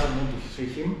person, doesn't want to see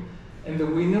him, and the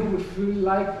winner will feel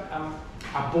like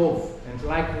above and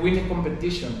like win a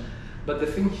competition. But the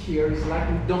thing here is like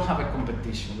we don't have a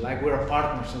competition, like we're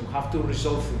partners and we have to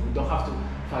resolve it. We don't have to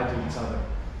fight with each other.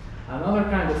 Another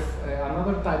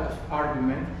type of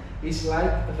argument is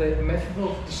like the method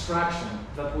of distraction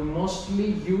that we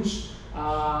mostly use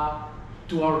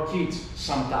to our kids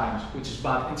sometimes, which is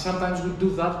bad. And sometimes we do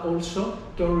that also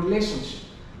to our relationship.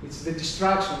 It's the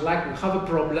distraction, like we have a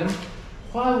problem,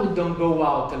 why we don't go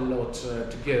out a lot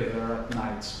together at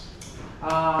nights?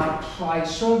 I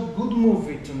saw a good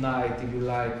movie tonight, if you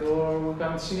like, or we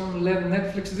can see on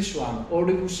Netflix this one. Or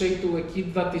if you say to a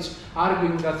kid that is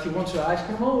arguing that he wants an ice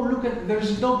cream, oh look,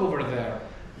 there's a dog over there.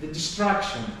 The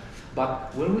distraction.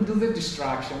 But when we do the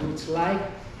distraction, it's like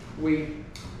we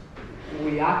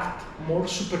act more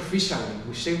superficially.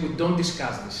 We say we don't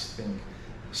discuss this thing.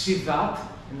 See that,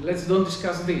 and let's don't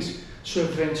discuss this. So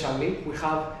eventually we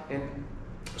have a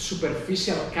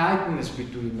superficial kindness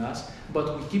between us,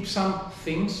 but we keep some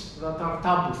things that are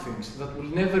taboo things, that will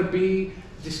never be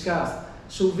discussed.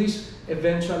 So this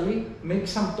eventually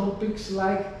makes some topics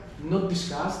like not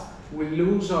discussed, we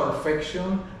lose our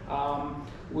affection,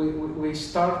 we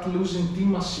start losing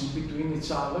intimacy between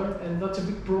each other, and that's a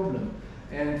big problem.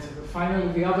 And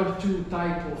finally, the other two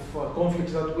types of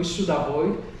conflicts that we should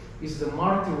avoid is the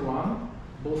martyr one.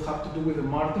 Both have to do with the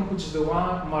martyr, which is the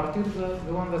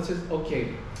one that says,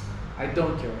 okay, I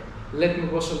don't care. Let me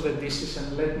wash all the dishes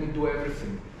and let me do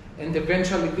everything. And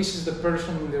eventually, this is the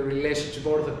person in the relationship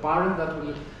or the parent that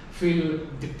will feel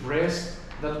depressed,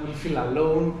 that will feel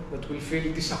alone, that will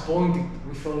feel disappointed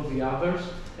with all the others,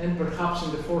 and perhaps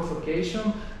in the fourth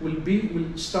occasion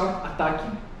will start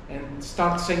attacking and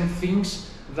start saying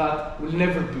things that will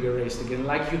never be erased again,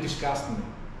 like you discussed me,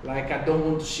 like I don't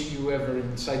want to see you ever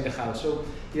inside the house. So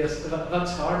yes,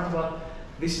 that's hard, but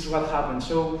this is what happens.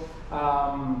 So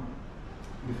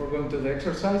before going to the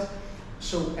exercise,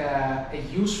 so a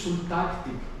useful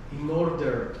tactic in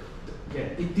order,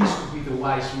 it is to be the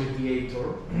wise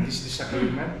mediator in this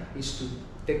disagreement, is to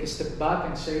take a step back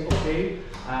and say, okay,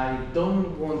 I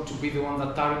don't want to be the one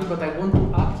that argues, but I want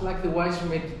to act like the wise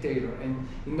meditator. And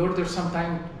in order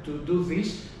sometimes to do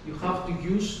this, you have to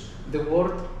use the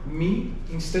word me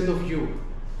instead of you.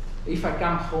 If I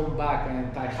come home back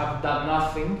and I have done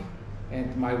nothing,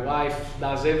 and my wife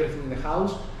does everything in the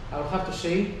house, I'll have to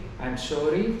say, I'm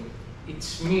sorry,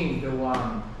 it's me the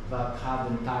one that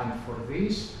hadn't time for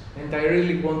this, and I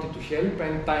really wanted to help,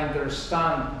 and I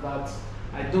understand that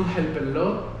I don't help a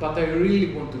lot, but I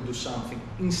really want to do something,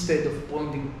 instead of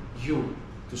pointing you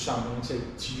to something and say,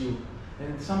 it's you.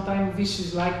 And sometimes this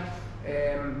is like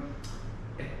a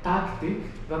tactic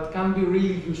that can be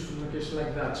really useful in a case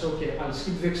like that. So okay, I'll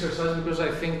skip the exercise because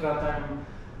I think that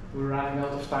we're running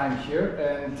out of time here,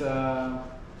 and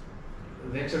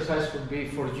the exercise would be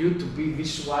for you to be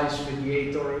this wise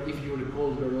mediator if you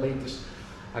recall your latest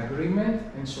agreement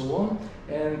and so on.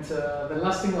 And the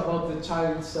last thing about the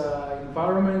child's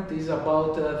environment is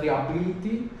about the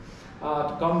ability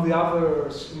to calm the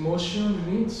other's emotion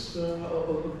needs, the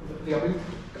ability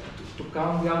to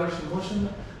calm the other's emotion,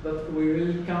 that we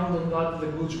really count on that, the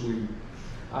goodwill.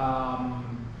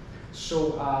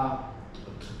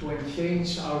 To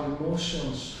enhance our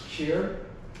emotions here,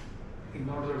 in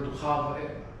order to have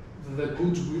the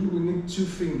goodwill, we need two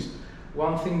things.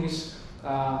 One thing is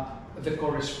the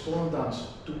correspondence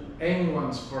to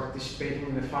anyone's participating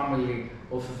in the family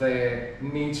of the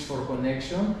needs for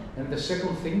connection. And the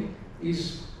second thing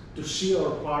is to see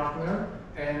our partner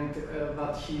and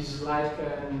that he's like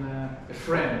a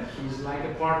friend, he's like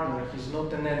a partner, he's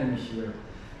not an enemy here.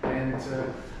 And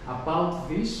about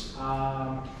this,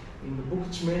 in the book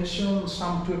it's mentioned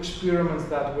some two experiments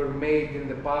that were made in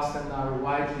the past and are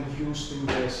widely used in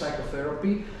the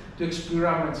psychotherapy. Two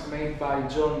experiments made by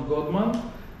John Gottman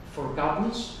for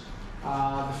couples.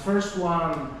 The first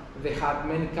one, they had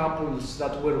many couples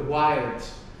that were wired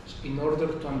in order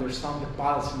to understand the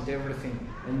pulse and everything,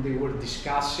 and they were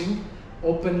discussing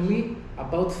openly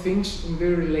about things in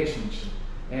their relationship.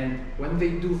 And when they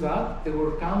do that, they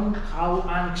were counting how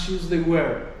anxious they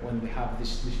were when they have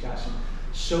this discussion.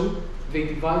 So they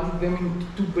divided them into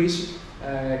two basic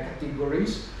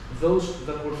categories. Those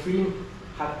that were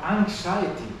had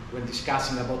anxiety when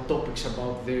discussing about topics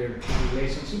about their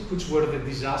relationship, which were the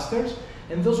disasters,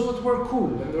 and those that were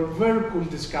cool, and they were very cool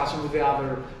discussing with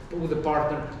the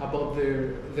partner about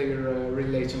their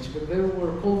relationship, and they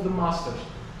were called the masters.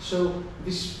 So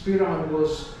this pyramid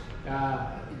was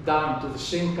done to the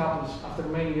same couples after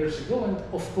many years ago, and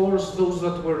of course those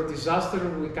that were disaster,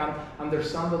 we can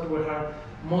understand that we had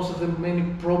most of them many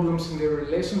problems in their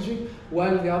relationship,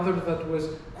 while the other that was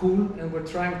cool and were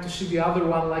trying to see the other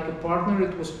one like a partner,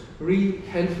 it was really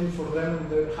helpful for them, and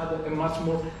they had a much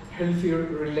more healthier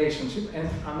relationship. And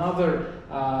another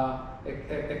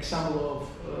example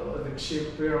of the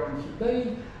shape pyramid he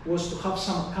did was to have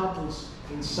some couples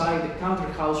inside a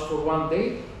country house for one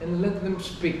day and let them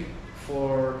speak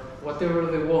for whatever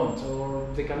they want, or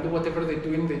they can do whatever they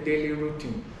do in the daily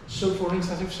routine. So for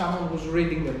instance, if someone was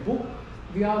reading a book,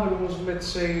 the other was, let's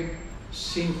say,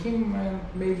 singing, and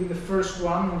maybe the first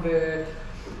one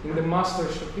in the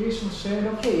master's occasion said,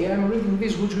 okay, I'm reading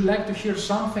this, would you like to hear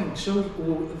something? So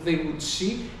they would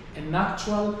see an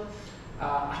actual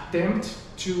attempt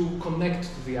to connect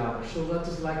to the other. So that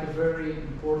is like a very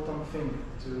important thing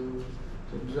to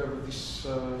observe this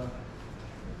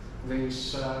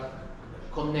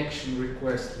connection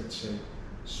request, let's say.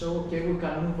 So, okay, we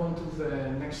can move on to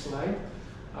the next slide.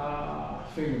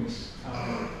 Feelings.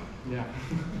 Yeah.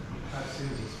 I've seen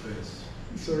this face.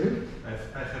 Sorry?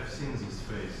 I have seen this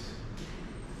face.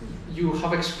 You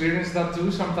have experienced that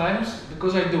too sometimes?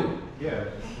 Because I do. Yeah,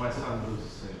 my son does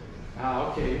the same.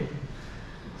 Ah, okay.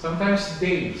 Sometimes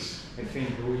days, I think,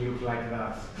 will look like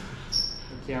that.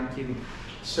 Okay, I'm kidding.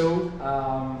 So,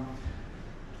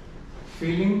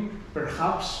 feeling,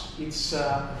 perhaps it's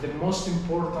the most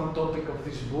important topic of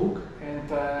this book,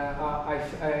 and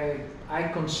I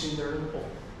consider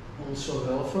also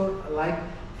the author like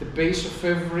the base of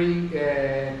every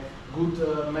good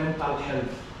mental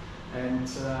health. And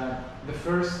the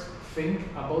first thing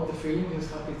about the feeling is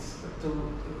that it's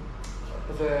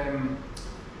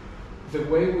the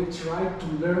way we try to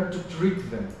learn to treat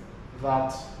them.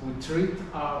 That we treat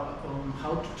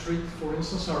how to treat, for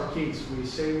instance, our kids. We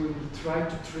say we will try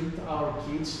to treat our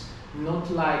kids not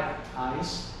like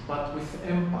ice, but with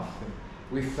empathy,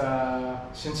 with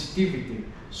sensitivity.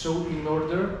 So in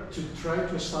order to try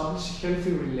to establish a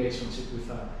healthy relationship with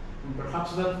that. And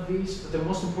perhaps that is the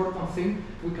most important thing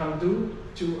we can do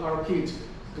to our kids,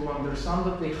 to understand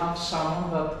that they have someone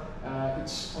that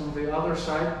it's on the other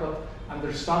side, but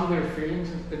understand their feelings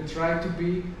and try to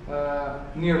be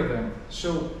near them.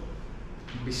 So,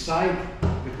 beside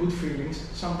the good feelings,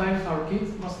 sometimes our kids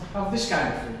must have this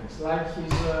kind of feelings, like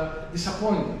he's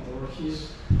disappointed or he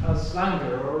has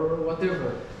anger or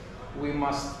whatever. We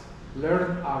must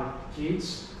learn our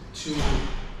kids to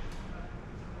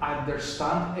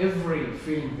understand every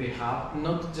feeling they have,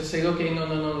 not just say, okay,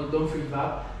 no, don't feel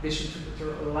that. They should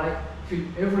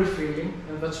feel every feeling,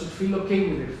 and that should feel okay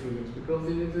with their feelings, because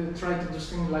they try to do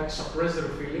things like suppress their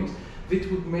feelings. This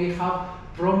would may have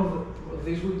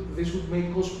this would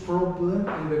may cause problem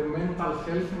in their mental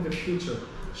health in the future.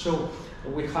 So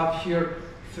we have here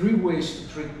 3 ways to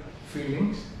treat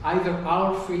feelings, either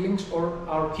our feelings or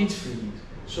our kids' feelings.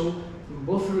 So in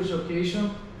both of these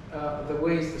occasions, the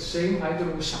way is the same. Either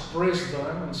we suppress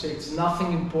them and say it's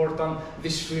nothing important,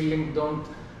 this feeling, don't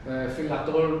feel at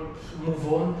all,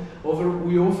 move on.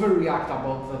 We overreact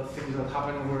about the things that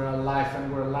happen in our life,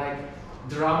 and we're like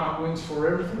drama queens for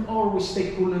everything, or we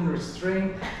stay cool and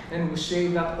restrained and we say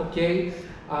that, okay,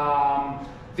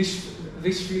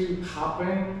 this feel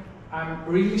happened, I'm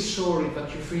really sorry that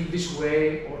you feel this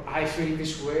way, or I feel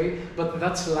this way, but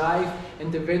that's life,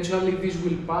 and eventually this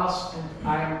will pass, and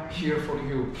I am here for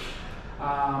you.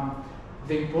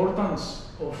 The importance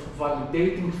of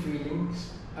validating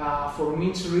feelings, for me,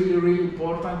 it's really, really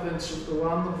important, and it's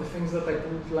one of the things that I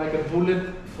put like a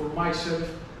bullet for myself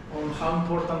on how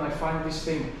important I find this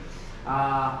thing.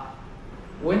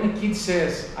 When a kid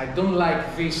says, I don't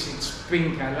like this, it's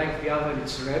pink, I like the other,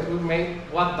 it's red, we make,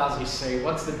 what does he say?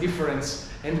 What's the difference?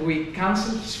 And we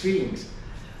cancel his feelings.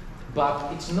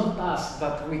 But it's not us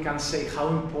that we can say how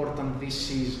important this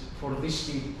is for this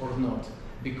kid or not.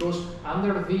 Because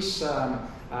under this,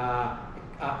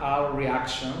 our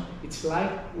reaction, it's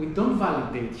like we don't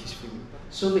validate his feeling.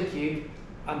 So the kid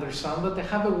understands that I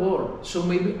have a war. So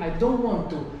maybe I don't want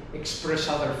to express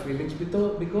other feelings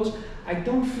because I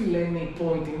don't feel any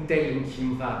point in telling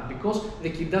him that, because the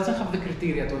kid doesn't have the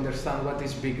criteria to understand what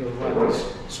is big or what is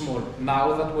small.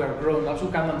 Now that we are grown ups,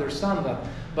 we can understand that.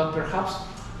 But perhaps,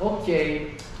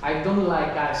 okay, I don't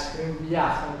like ice cream,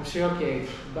 yeah, and we say, okay,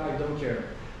 I don't care.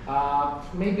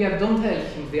 Maybe I don't tell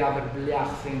him the other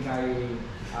blech thing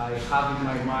I have in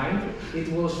my mind. It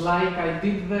was like I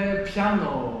did the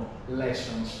piano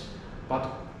lessons, but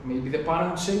maybe the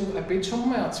parent would say, I paid so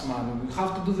much money, we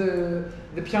have to do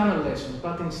the piano lessons.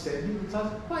 But instead, you would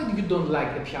ask, why do you don't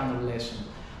like the piano lesson?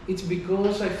 It's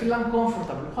because I feel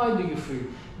uncomfortable. Why do you feel?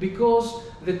 Because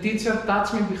the teacher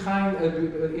touched me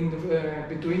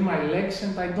between my legs,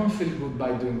 and I don't feel good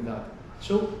by doing that.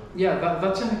 So yeah,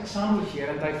 that's an example here,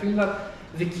 and I feel that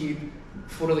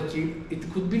for the kid,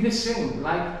 it could be the same,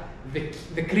 like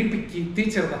the creepy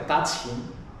teacher that touched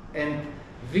him, and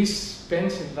this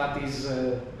pencil that is,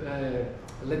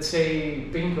 let's say,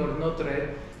 pink or not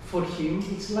red, for him,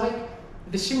 it's like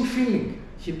the same feeling.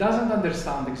 He doesn't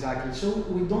understand exactly, so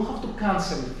we don't have to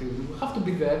cancel the feeling, we have to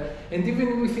be there, and even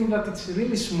if we think that it's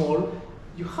really small,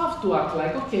 you have to act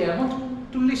like, okay, I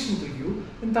want to listen to you,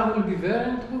 and I will be there,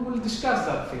 and we will discuss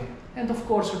that thing. And of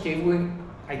course, okay, we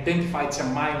identify it's a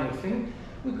minor thing,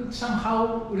 we could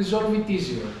somehow resolve it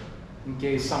easier, in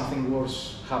case something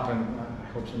worse happened.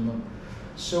 I hope so not.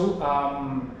 So,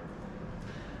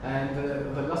 and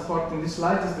the last part in this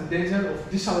slide is the danger of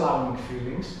disallowing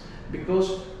feelings,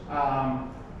 because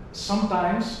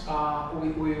sometimes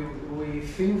we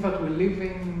think that we live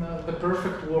in the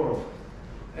perfect world.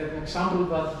 An example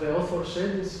that the author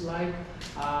said is like,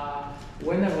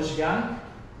 when I was young,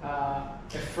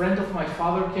 a friend of my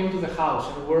father came to the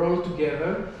house, and we're all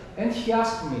together, and he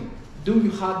asked me, do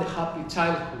you have a happy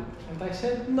childhood? And I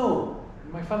said, no.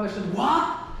 And my father said,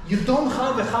 what? You don't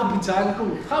have a happy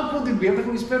childhood? How could it be?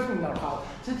 Everything is perfect in our house.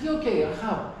 I said, yeah, okay, I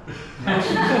have.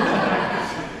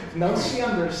 Now she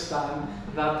understands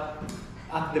that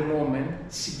at the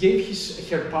moment, she gave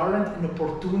her parent an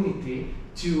opportunity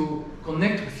to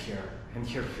connect with her and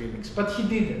her feelings. But he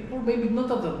didn't, or maybe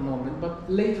not at that moment, but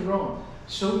later on.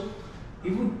 So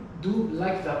if we do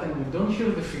like that and we don't hear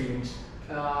the feelings,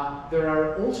 there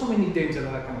are also many dangers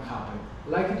that can happen.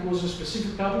 Like it was a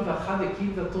specific couple that had a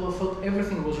kid that thought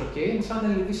everything was okay, and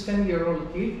suddenly this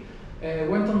 10-year-old kid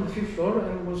went on the 5th floor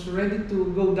and was ready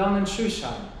to go down and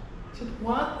suicide. I said,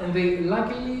 what? And they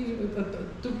luckily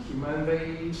took him and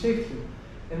they saved him.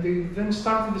 And they then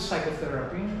started the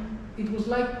psychotherapy. It was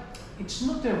like, it's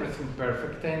not everything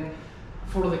perfect. And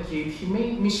for the kid, he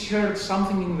may misheard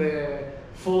something in the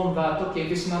phone that, okay,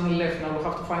 this nanny left, now we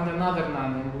have to find another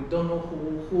nanny, and we don't know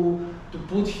who to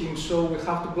put him, so we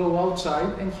have to go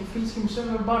outside, and he feels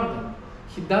himself a burden.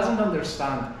 He doesn't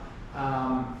understand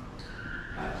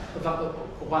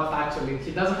what actually,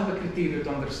 he doesn't have a criteria to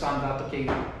understand that, okay,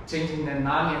 changing a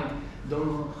nanny and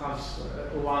don't have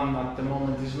one at the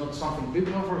moment is not something big,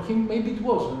 but for him, maybe it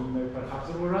was, and perhaps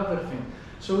there were other things.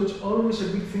 So it's always a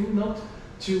big thing not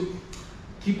to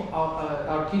keep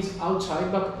our kids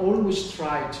outside, but always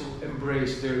try to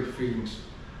embrace their feelings.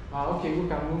 Okay, we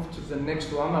can move to the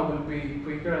next one. I will be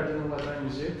quicker. I don't know what time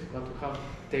is it, but we have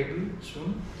table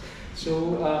soon.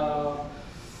 So,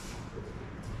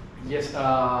 yes,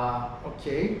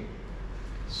 okay.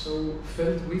 So,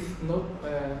 felt with, not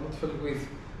felt with.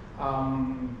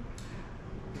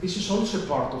 This is also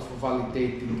part of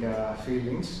validating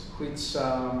feelings, which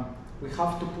we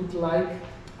have to put like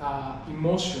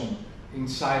emotion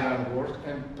inside our work,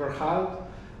 and perhaps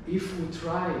if we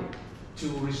try to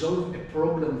resolve a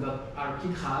problem that our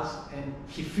kid has and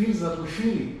he feels that we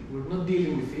feel it, we're not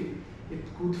dealing with it, it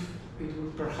would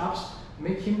perhaps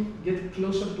make him get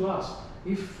closer to us.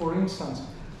 If, for instance,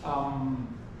 a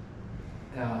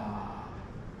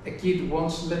kid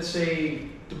wants, let's say,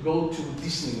 to go to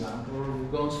Disneyland or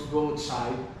wants to go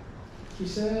outside, he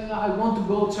said, I want to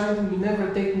go outside and you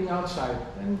never take me outside.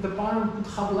 And the parent would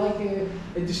have like a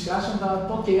discussion that,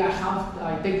 okay,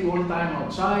 I take you all the time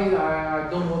outside, I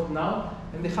don't want now.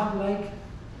 And they have like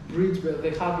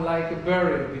they have like a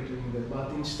barrier between them.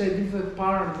 But instead, if the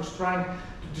parent was trying to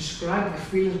describe the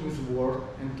feelings with words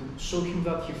and to show him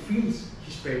that he feels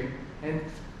his pain, and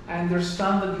I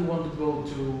understand that you want to go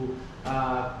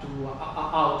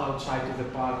outside to the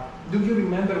park. Do you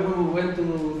remember when we went to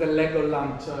the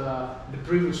Legoland the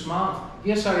previous month?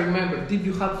 Yes, I remember. Did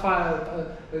you have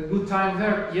a good time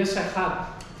there? Yes, I had.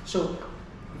 So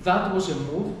that was a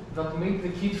move that made the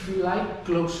kid feel like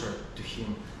closer to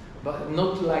him, but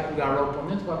not like we are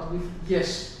opponents, but with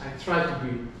yes, I try to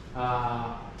be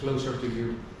closer to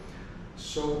you.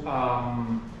 So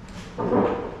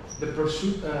the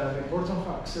pursuit, the importance of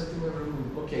accepting every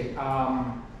move. Okay.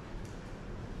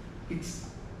 It's,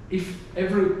 if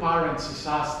every parent is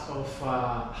asked of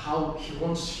how he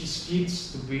wants his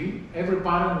kids to be, every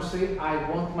parent will say, I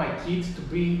want my kid to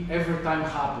be every time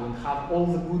happy and have all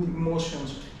the good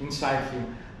emotions inside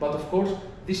him. But of course,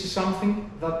 this is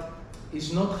something that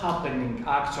is not happening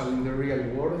actually in the real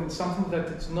world, and it's something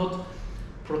that it's not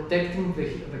protecting the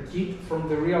kid from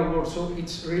the real world. So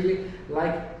it's really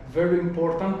like very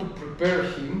important to prepare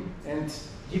him and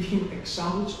give him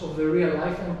examples of the real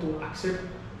life and to accept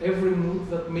every mood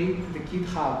that may the kid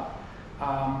have.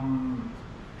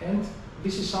 And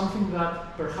this is something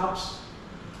that perhaps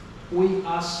we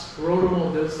as role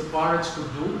models, the parents,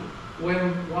 could do.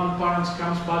 When one parent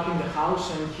comes back in the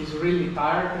house and he's really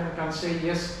tired and can say,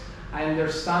 yes, I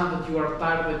understand that you are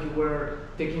tired, that you were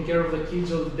taking care of the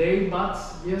kids all day, but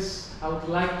yes, I would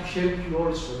like to help you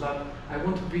also, that I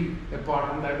want to be a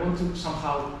parent, I want to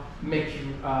somehow make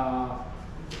you,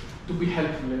 to be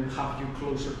helpful and have you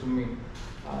closer to me.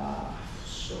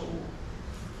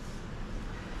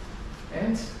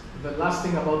 And the last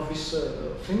thing about this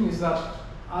thing is that,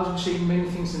 as we say many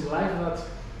things in life, that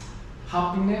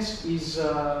happiness is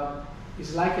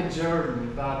like a journey,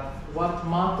 that what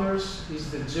matters is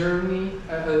the journey,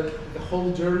 the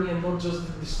whole journey, and not just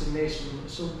the destination.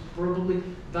 So probably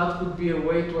that would be a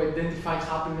way to identify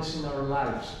happiness in our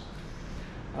lives.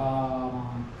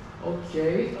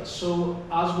 Okay, so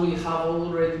as we have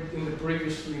already in the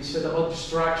previously said about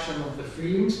distraction of the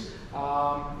feelings,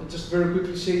 just very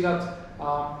quickly say that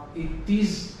it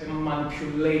is a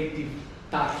manipulative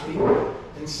tactic,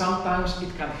 and sometimes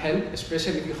it can help,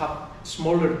 especially if you have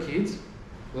smaller kids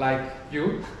like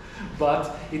you,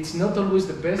 but it's not always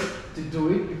the best to do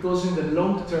it, because in the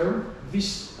long term,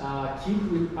 this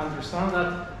kid will understand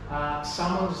that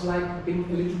someone is like being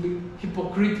a little bit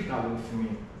hypocritical with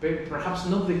me. Perhaps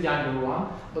not the younger one,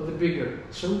 but the bigger.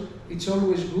 So it's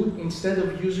always good, instead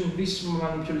of using this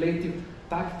manipulative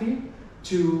tactic,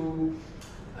 to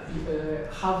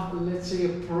have, let's say,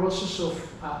 a process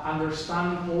of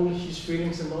understanding all his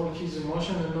feelings and all his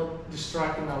emotions and not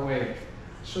distracting away.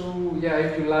 So yeah,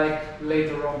 if you like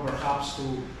later on perhaps to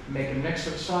make an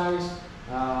exercise,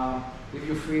 if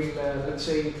you feel, let's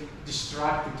say,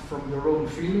 distracted from your own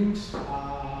feelings,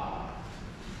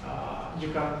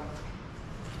 you can,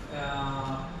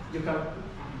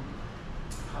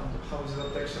 how is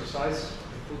that exercise?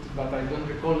 I put it, but I don't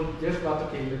recall it yet, but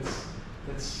okay,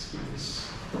 let's keep this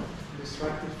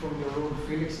distracted from your own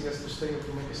feelings, just to stay,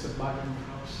 to make a step back and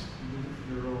perhaps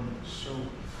do your own. So,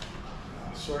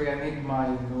 sorry, I need my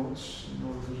notes in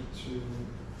order to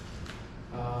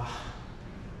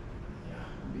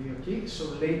be okay. So,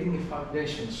 laying a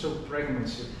foundation, so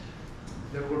pregnancy.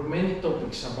 There were many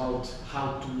topics about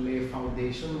how to lay a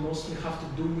foundation, mostly have to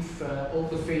do with all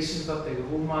the phases that a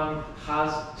woman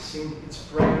has since it's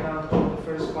pregnant, all the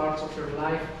first parts of her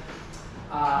life.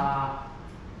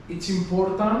 It's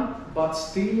important, but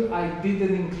still I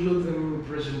didn't include them in the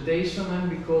presentation, and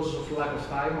because of lack of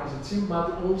time, as it seemed,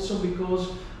 but also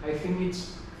because I think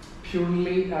it's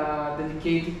purely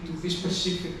dedicated to this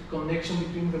specific connection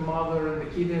between the mother and the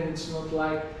kid, and it's not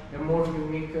like a more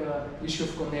unique issue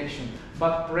of connection.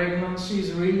 But pregnancy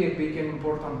is really a big and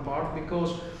important part,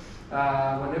 because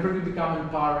whenever you become a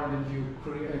parent and you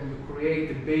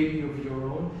create a baby of your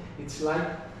own, it's like,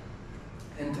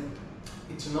 and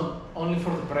it's not only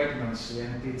for the pregnancy,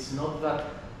 and it's not that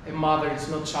a mother is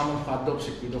not someone who adopts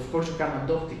a kid. Of course, you can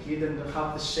adopt a kid and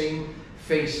have the same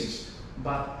phases,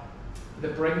 but the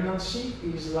pregnancy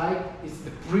is like, it's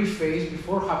the pre-phase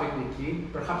before having the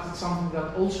kid. Perhaps it's something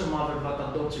that also a mother that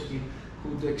adopts a kid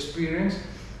could experience,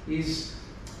 is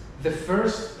the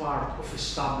first part of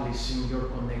establishing your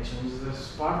connection. Is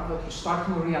the part that you start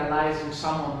realizing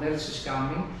someone else is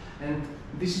coming, and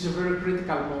this is a very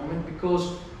critical moment,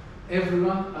 because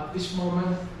everyone at this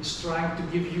moment is trying to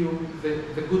give you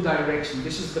the good direction.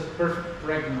 This is the perfect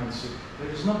pregnancy. There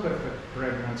is no perfect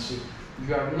pregnancy.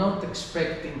 You are not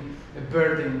expecting a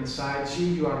burden inside you.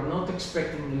 You are not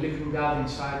expecting a living God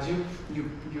inside you.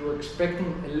 You're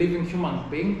expecting a living human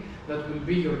being that will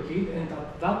be your kid. And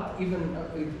at that,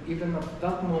 even at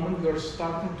that moment, you're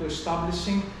starting to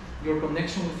establishing your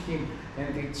connection with him.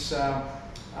 And it's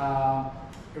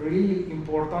really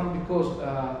important,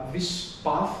 because this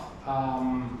path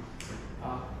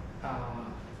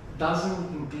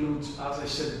doesn't include, as I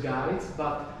said, guides,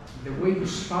 but the way you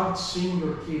start seeing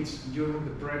your kids during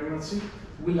the pregnancy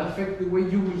will affect the way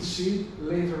you will see it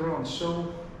later on.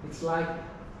 So it's like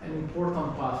an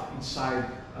important path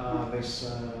inside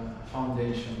this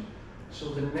foundation.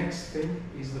 So the next thing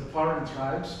is the parent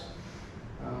tribes.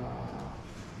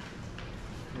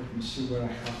 Let me see where I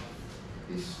have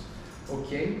this.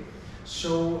 Okay.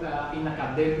 So in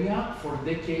academia, for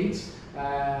decades,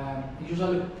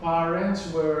 usually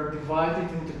parents were divided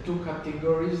into two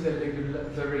categories, the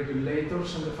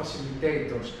regulators and the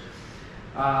facilitators.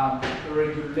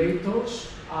 Regulators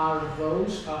are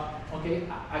those, okay,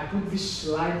 I put this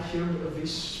slide here,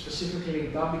 this specifically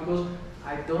down, because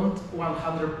I don't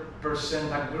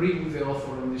 100% agree with the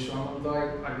author on this one, although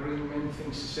I agree with many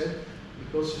things he said,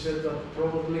 because he said that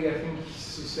probably, I think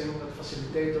he's saying that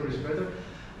facilitator is better.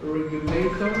 A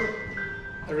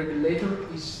regulator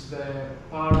is the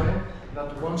parent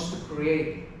that wants to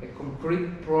create a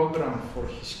concrete program for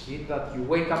his kid, that you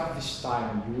wake up this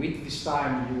time, you eat this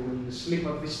time, you will sleep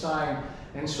at this time,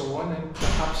 and so on, and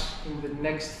perhaps in the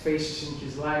next phases in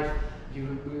his life,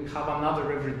 you will have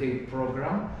another everyday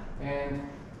program, and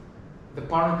the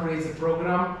parent creates the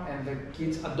program and the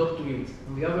kids adopt to it.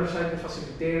 On the other side, the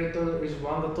facilitator is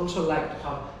one that also likes to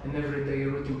have an everyday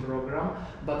routine program,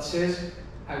 but says,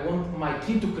 I want my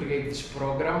kid to create this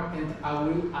program and I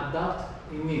will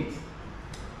adapt in it.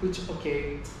 Which,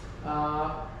 okay,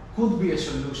 could be a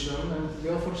solution, and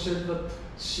the author said that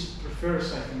she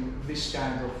prefers, I think, this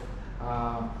kind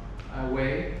of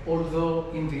way, although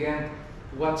in the end,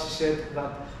 what she said,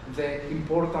 that the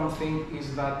important thing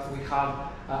is that we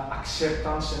have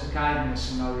acceptance and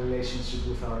kindness in our relationship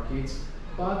with our kids.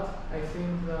 But I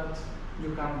think that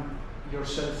you can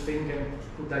yourself think and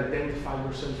could identify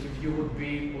yourself if you would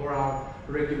be or are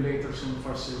regulators and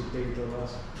facilitators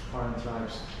as parent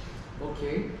tribes.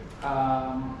 Okay,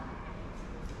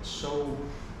 so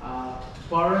to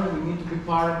parent, we need to be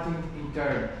parenting in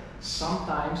turn.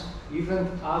 Sometimes, even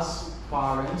as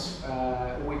parents,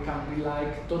 we can be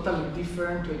like totally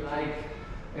different. We like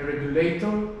a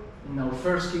regulator in our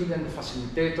first kid and a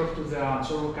facilitator to the other.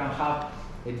 So we can have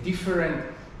a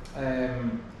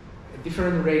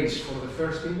different race for the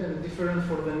first kid and a different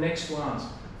for the next ones,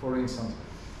 for instance.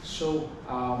 So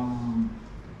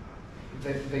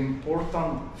the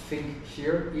important thing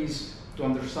here is to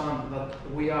understand that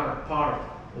we are part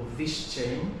of this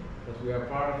chain, that we are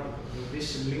part of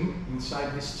this link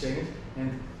inside this chain,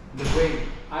 and the way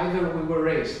either we were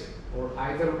raised, or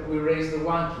either we raised the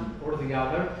one kid or the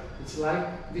other, it's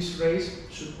like this race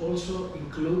should also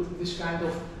include this kind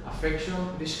of affection,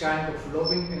 this kind of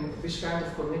loving, and this kind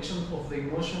of connection of the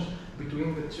emotions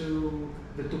between the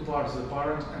two parts, the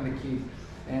parent and the kid.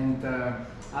 And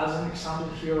as an example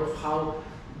here of how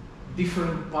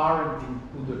different parenting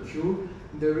could occur,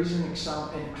 there is an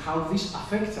example, and how this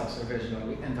affects us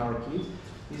eventually and our kids,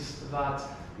 is that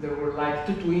there were like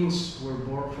two twins who were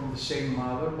born from the same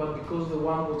mother, but because the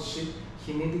one was sick,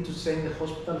 he needed to stay in the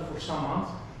hospital for some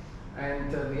months,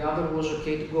 and the other was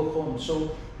okay to go home.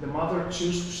 So the mother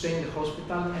chose to stay in the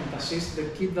hospital and assist the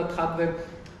kid that had the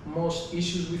most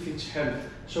issues with its health.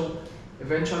 So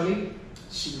eventually,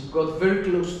 she got very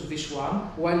close to this one,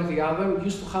 while the other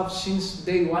used to have since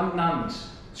day one nannies.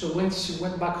 So when she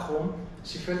went back home,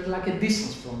 she felt like a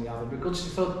distance from the other because she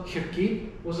thought her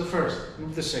kid was the first,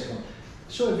 not the second.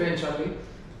 So eventually,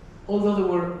 although they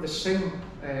were the same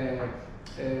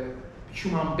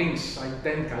human beings,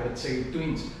 identical, let's say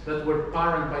twins, that were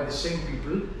parented by the same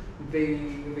people, they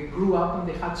grew up and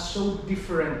they had so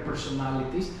different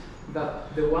personalities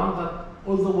that the one that,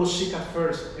 although was sick at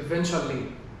first,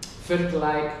 eventually felt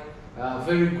like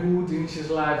very good in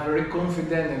his life, very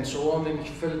confident and so on, and he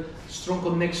felt strong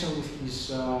connection with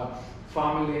his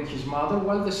family and his mother,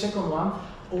 while the second one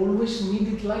always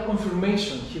needed like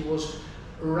confirmation. He was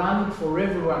running for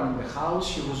everyone in the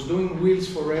house, he was doing wheels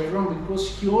for everyone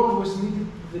because he always needed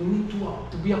the need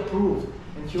to be approved,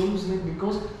 and he always needed,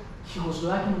 because he was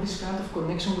lacking this kind of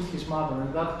connection with his mother,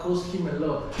 and that caused him a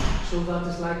lot. So that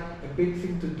is like a big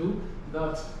thing to do,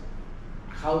 that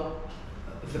how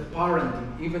the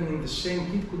parenting, even in the same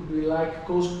kid, could be like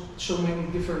cause so many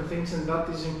different things, and that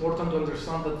is important to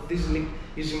understand that this link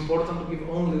is important to give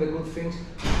only the good things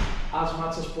as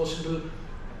much as possible,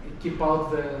 keep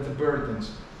out the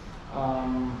burdens.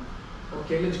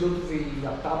 Okay, let's go to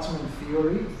the attachment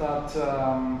theory that,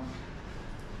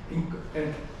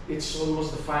 and it's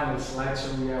almost the final slide,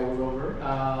 so we are over.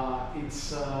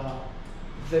 It's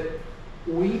that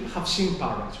we have seen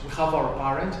parents, we have our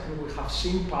parents, and we have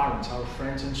seen parents, our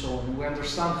friends and so on. We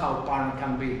understand how a parent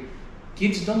can be.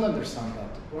 Kids don't understand that.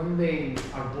 When they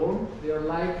are born, they are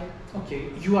like, okay,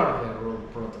 you are the role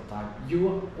prototype.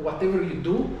 Whatever you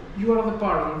do, you are the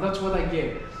parent, and that's what I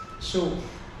get. So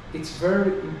it's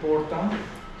very important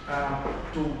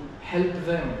to help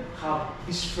them have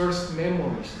these first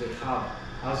memories they have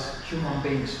as human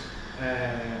beings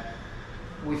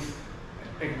with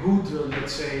a good,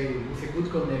 let's say, with a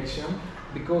good connection,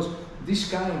 because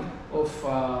this kind of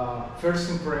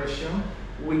first impression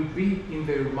will be in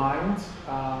their mind.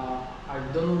 I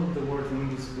don't know the word in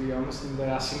English, to be honest, in the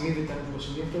asymmetric and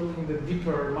proximity, in the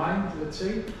deeper mind, let's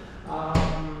say,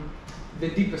 the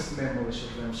deepest memories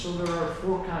of them. So there are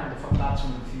 4 kinds of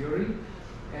attachment theory,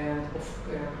 and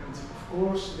of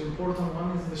course the important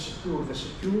one is the secure. The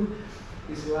secure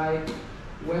is like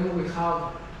when we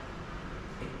have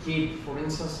a kid, for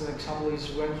instance, an example is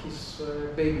when his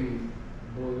baby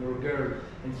boy or girl,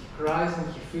 and he cries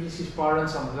and he feels his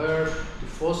parents are there to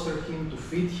foster him, to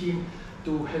feed him,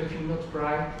 to help him not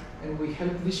cry, and we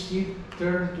help this kid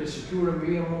turn to a secure and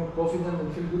be more confident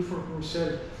and feel good for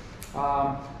himself.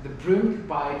 The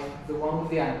preoccupied, the one with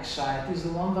the anxiety, is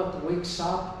the one that wakes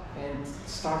up and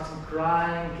starts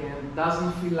crying and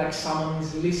doesn't feel like someone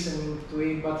is listening to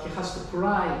it, but he has to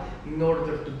cry in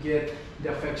order to get the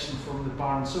affection from the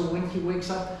parents. So when he wakes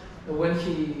up, when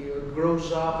he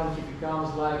grows up and he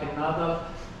becomes like an adult,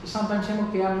 he sometimes says,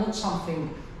 okay, I'm not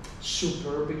something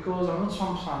super because I'm not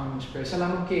something special,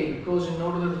 I'm okay, because in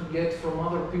order to get from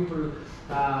other people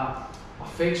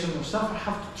affection and stuff, I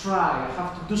have to try, I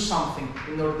have to do something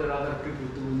in order other people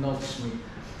to notice me.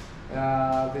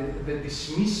 The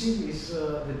dismissive is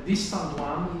the distant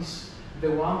one, is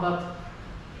the one that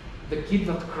the kid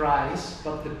that cries,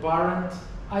 but the parent,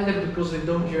 either because they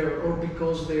don't care or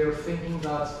because they are thinking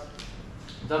that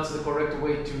that's the correct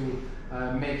way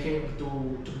to make him,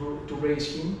 to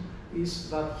raise him, is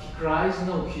that he cries,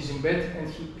 no, he's in bed,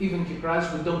 and even he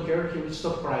cries, we don't care, he will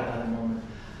stop crying at a moment.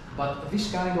 But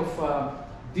this kind of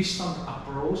distant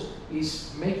approach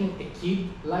is making a kid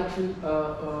like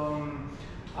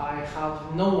I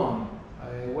have no one.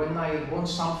 When I want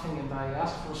something and I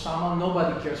ask for someone,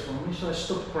 nobody cares for me, so I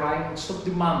stop crying and stop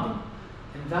demanding.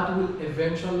 And that will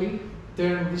eventually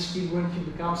turn this kid, when he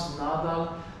becomes an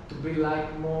adult, to be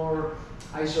like more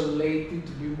isolated,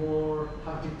 to be more,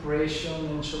 have depression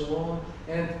and so on.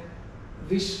 And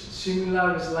this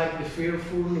similar is like the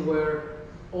fearful, where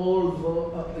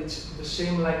although it's the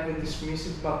same like the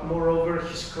dismissive, but moreover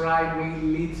his cry may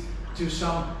lead to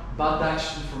some bad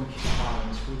action from his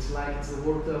parents, which like it's the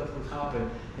worst that would happen.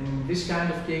 And in this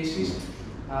kind of cases,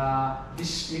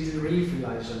 this little really feels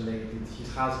isolated. He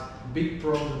has big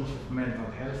problems of mental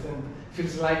health and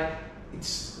feels like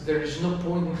there is no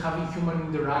point in having human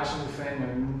interaction with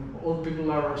anyone. All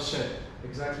people are set,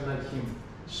 exactly like him.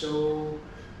 So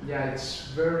yeah, it's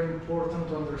very important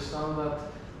to understand that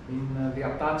in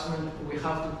the attachment we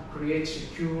have to create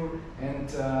secure and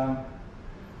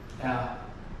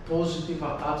positive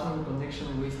attachment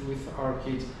connection with our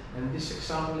kids. And this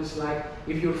example is like,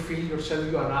 if you feel yourself,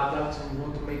 you are adults and you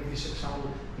want to make this example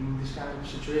in this kind of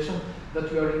situation,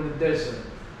 that you are in the desert.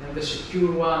 And the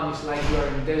secure one is like you are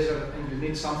in the desert and you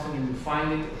need something and you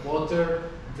find it, water.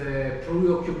 The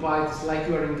preoccupied is like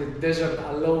you are in the desert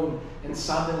alone and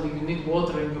suddenly you need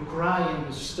water and you cry and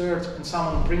you stir and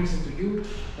someone brings it to you.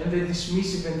 And the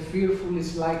dismissive and fearful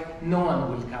is like no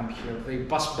one will come here. They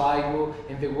pass by you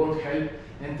and they won't help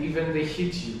and even they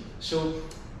hit you. So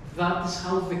that is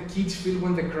how the kids feel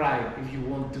when they cry, if you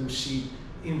want to see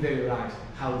in their eyes,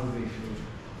 how do they feel.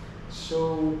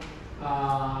 So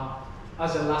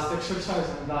as a last exercise,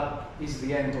 and that is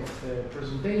the end of the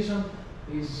presentation,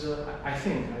 is, I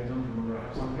think, I don't remember, I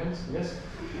have something else, yes?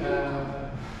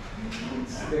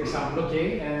 It's the example,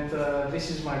 okay, and this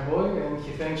is my boy, and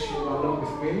he thanks you along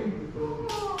with me.